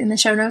those in the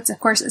show notes, of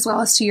course, as well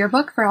as to your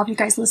book. For all of you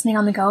guys listening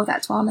on the go,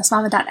 that's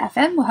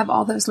wellnessmama.fm. We'll have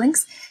all those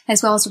links,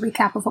 as well as a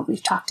recap of what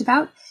we've talked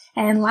about.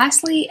 And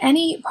lastly,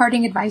 any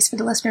parting advice for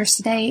the listeners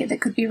today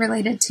that could be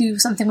related to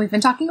something we've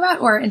been talking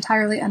about or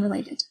entirely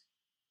unrelated?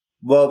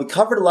 Well, we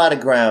covered a lot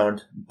of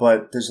ground,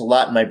 but there's a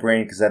lot in my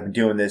brain because I've been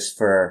doing this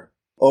for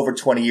over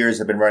 20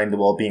 years. I've been running the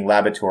Wellbeing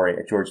Laboratory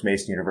at George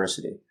Mason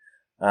University.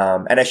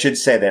 And I should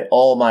say that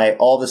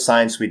all the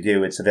science we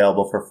do, it's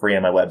available for free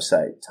on my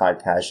website,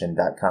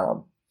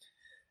 toddkashdan.com.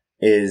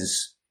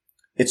 It's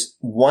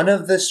one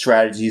of the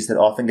strategies that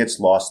often gets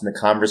lost in the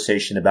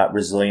conversation about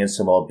resilience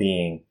and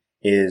well-being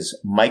is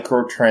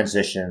micro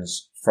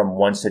transitions from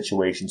one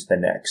situation to the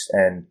next.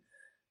 And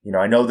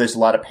I know there's a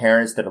lot of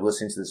parents that are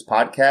listening to this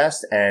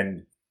podcast,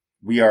 and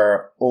we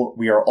are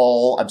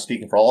all, I'm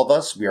speaking for all of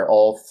us, we are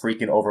all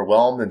freaking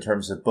overwhelmed in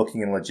terms of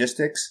booking and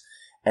logistics.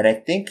 And I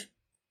think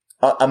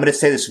I'm going to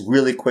say this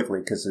really quickly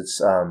because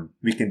it's,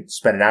 we can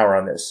spend an hour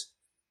on this.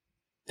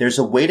 There's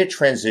a way to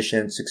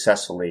transition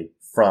successfully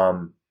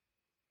from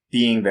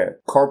being the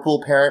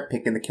carpool parent,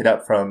 picking the kid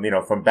up from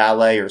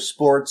ballet or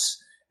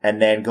sports, and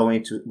then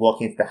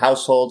walking into the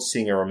household,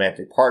 seeing a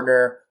romantic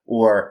partner,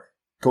 or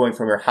going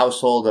from your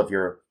household of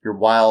your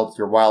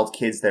wild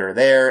kids that are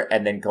there,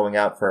 and then going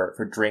out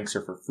for drinks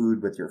or for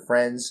food with your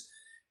friends.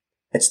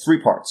 It's 3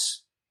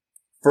 parts.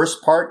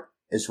 First part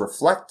is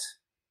reflect.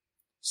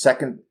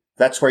 Second,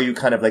 that's where you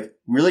kind of like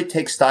really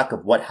take stock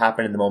of what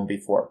happened in the moment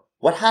before.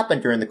 What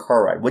happened during the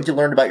car ride? What did you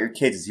learn about your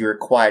kids as you were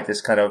quiet,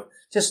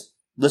 just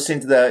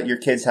listening to your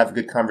kids have a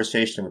good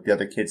conversation with the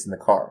other kids in the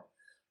car?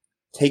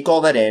 Take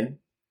all that in.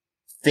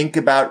 Think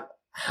about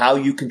how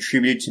you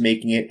contributed to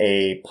making it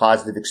a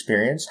positive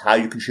experience, how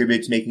you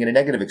contributed to making it a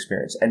negative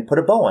experience, and put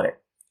a bow on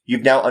it.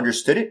 You've now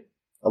understood it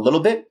a little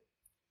bit.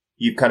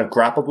 You've kind of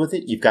grappled with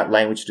it. You've got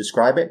language to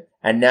describe it.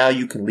 And now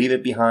you can leave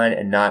it behind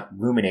and not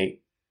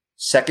ruminate.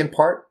 Second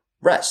part,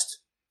 rest.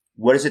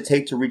 What does it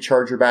take to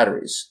recharge your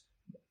batteries?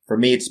 For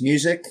me, it's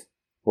music,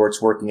 or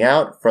it's working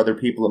out. For other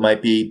people, it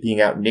might be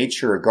being out in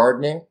nature or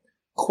gardening.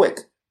 Quick.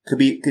 Could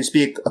just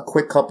be a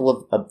quick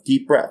couple of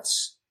deep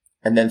breaths.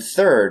 And then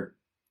third,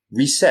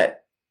 reset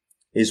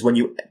is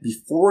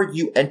before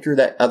you enter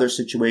that other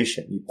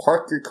situation, you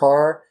park your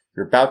car,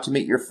 you're about to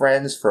meet your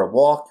friends for a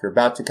walk, you're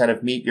about to kind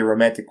of meet your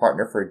romantic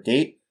partner for a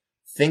date.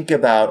 Think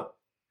about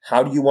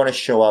how do you want to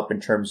show up in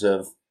terms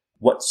of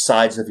what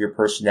sides of your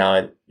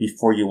personality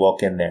before you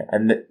walk in there.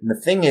 And the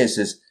thing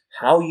is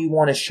how you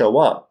want to show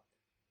up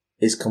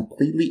is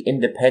completely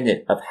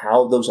independent of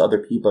how those other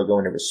people are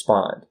going to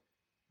respond.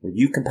 Were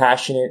you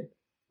compassionate?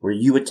 Were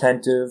you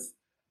attentive?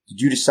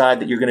 Did you decide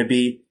that you're going to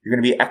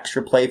be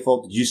extra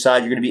playful? Did you decide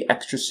you're going to be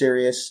extra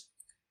serious?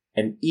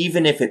 And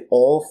even if it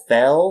all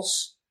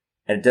fails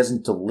and it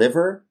doesn't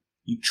deliver,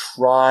 you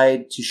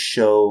tried to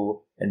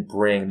show and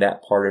bring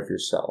that part of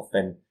yourself.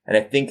 And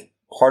I think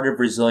part of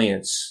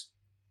resilience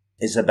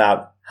is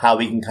about how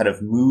we can kind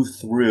of move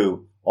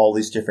through all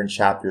these different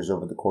chapters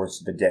over the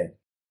course of a day.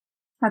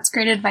 That's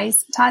great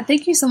advice. Todd,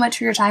 thank you so much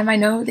for your time. I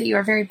know that you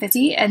are very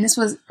busy, and this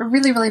was a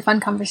really, really fun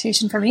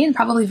conversation for me and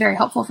probably very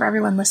helpful for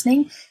everyone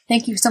listening.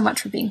 Thank you so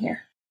much for being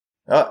here.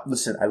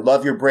 Listen, I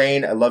love your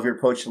brain. I love your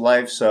approach to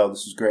life. So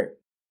this is great.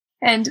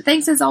 And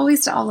thanks as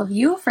always to all of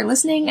you for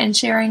listening and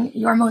sharing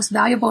your most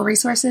valuable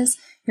resources,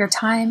 your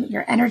time,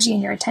 your energy,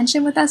 and your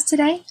attention with us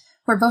today.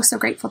 We're both so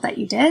grateful that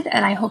you did,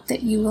 and I hope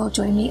that you will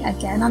join me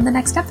again on the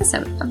next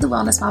episode of the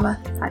Wellness Mama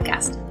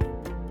podcast.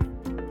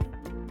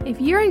 If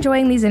you're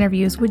enjoying these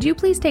interviews, would you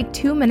please take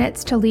 2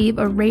 minutes to leave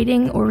a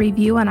rating or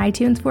review on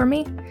iTunes for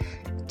me?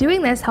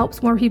 Doing this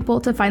helps more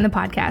people to find the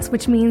podcast,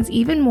 which means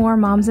even more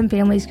moms and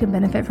families can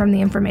benefit from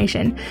the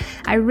information.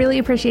 I really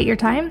appreciate your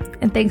time,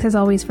 and thanks as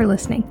always for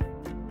listening.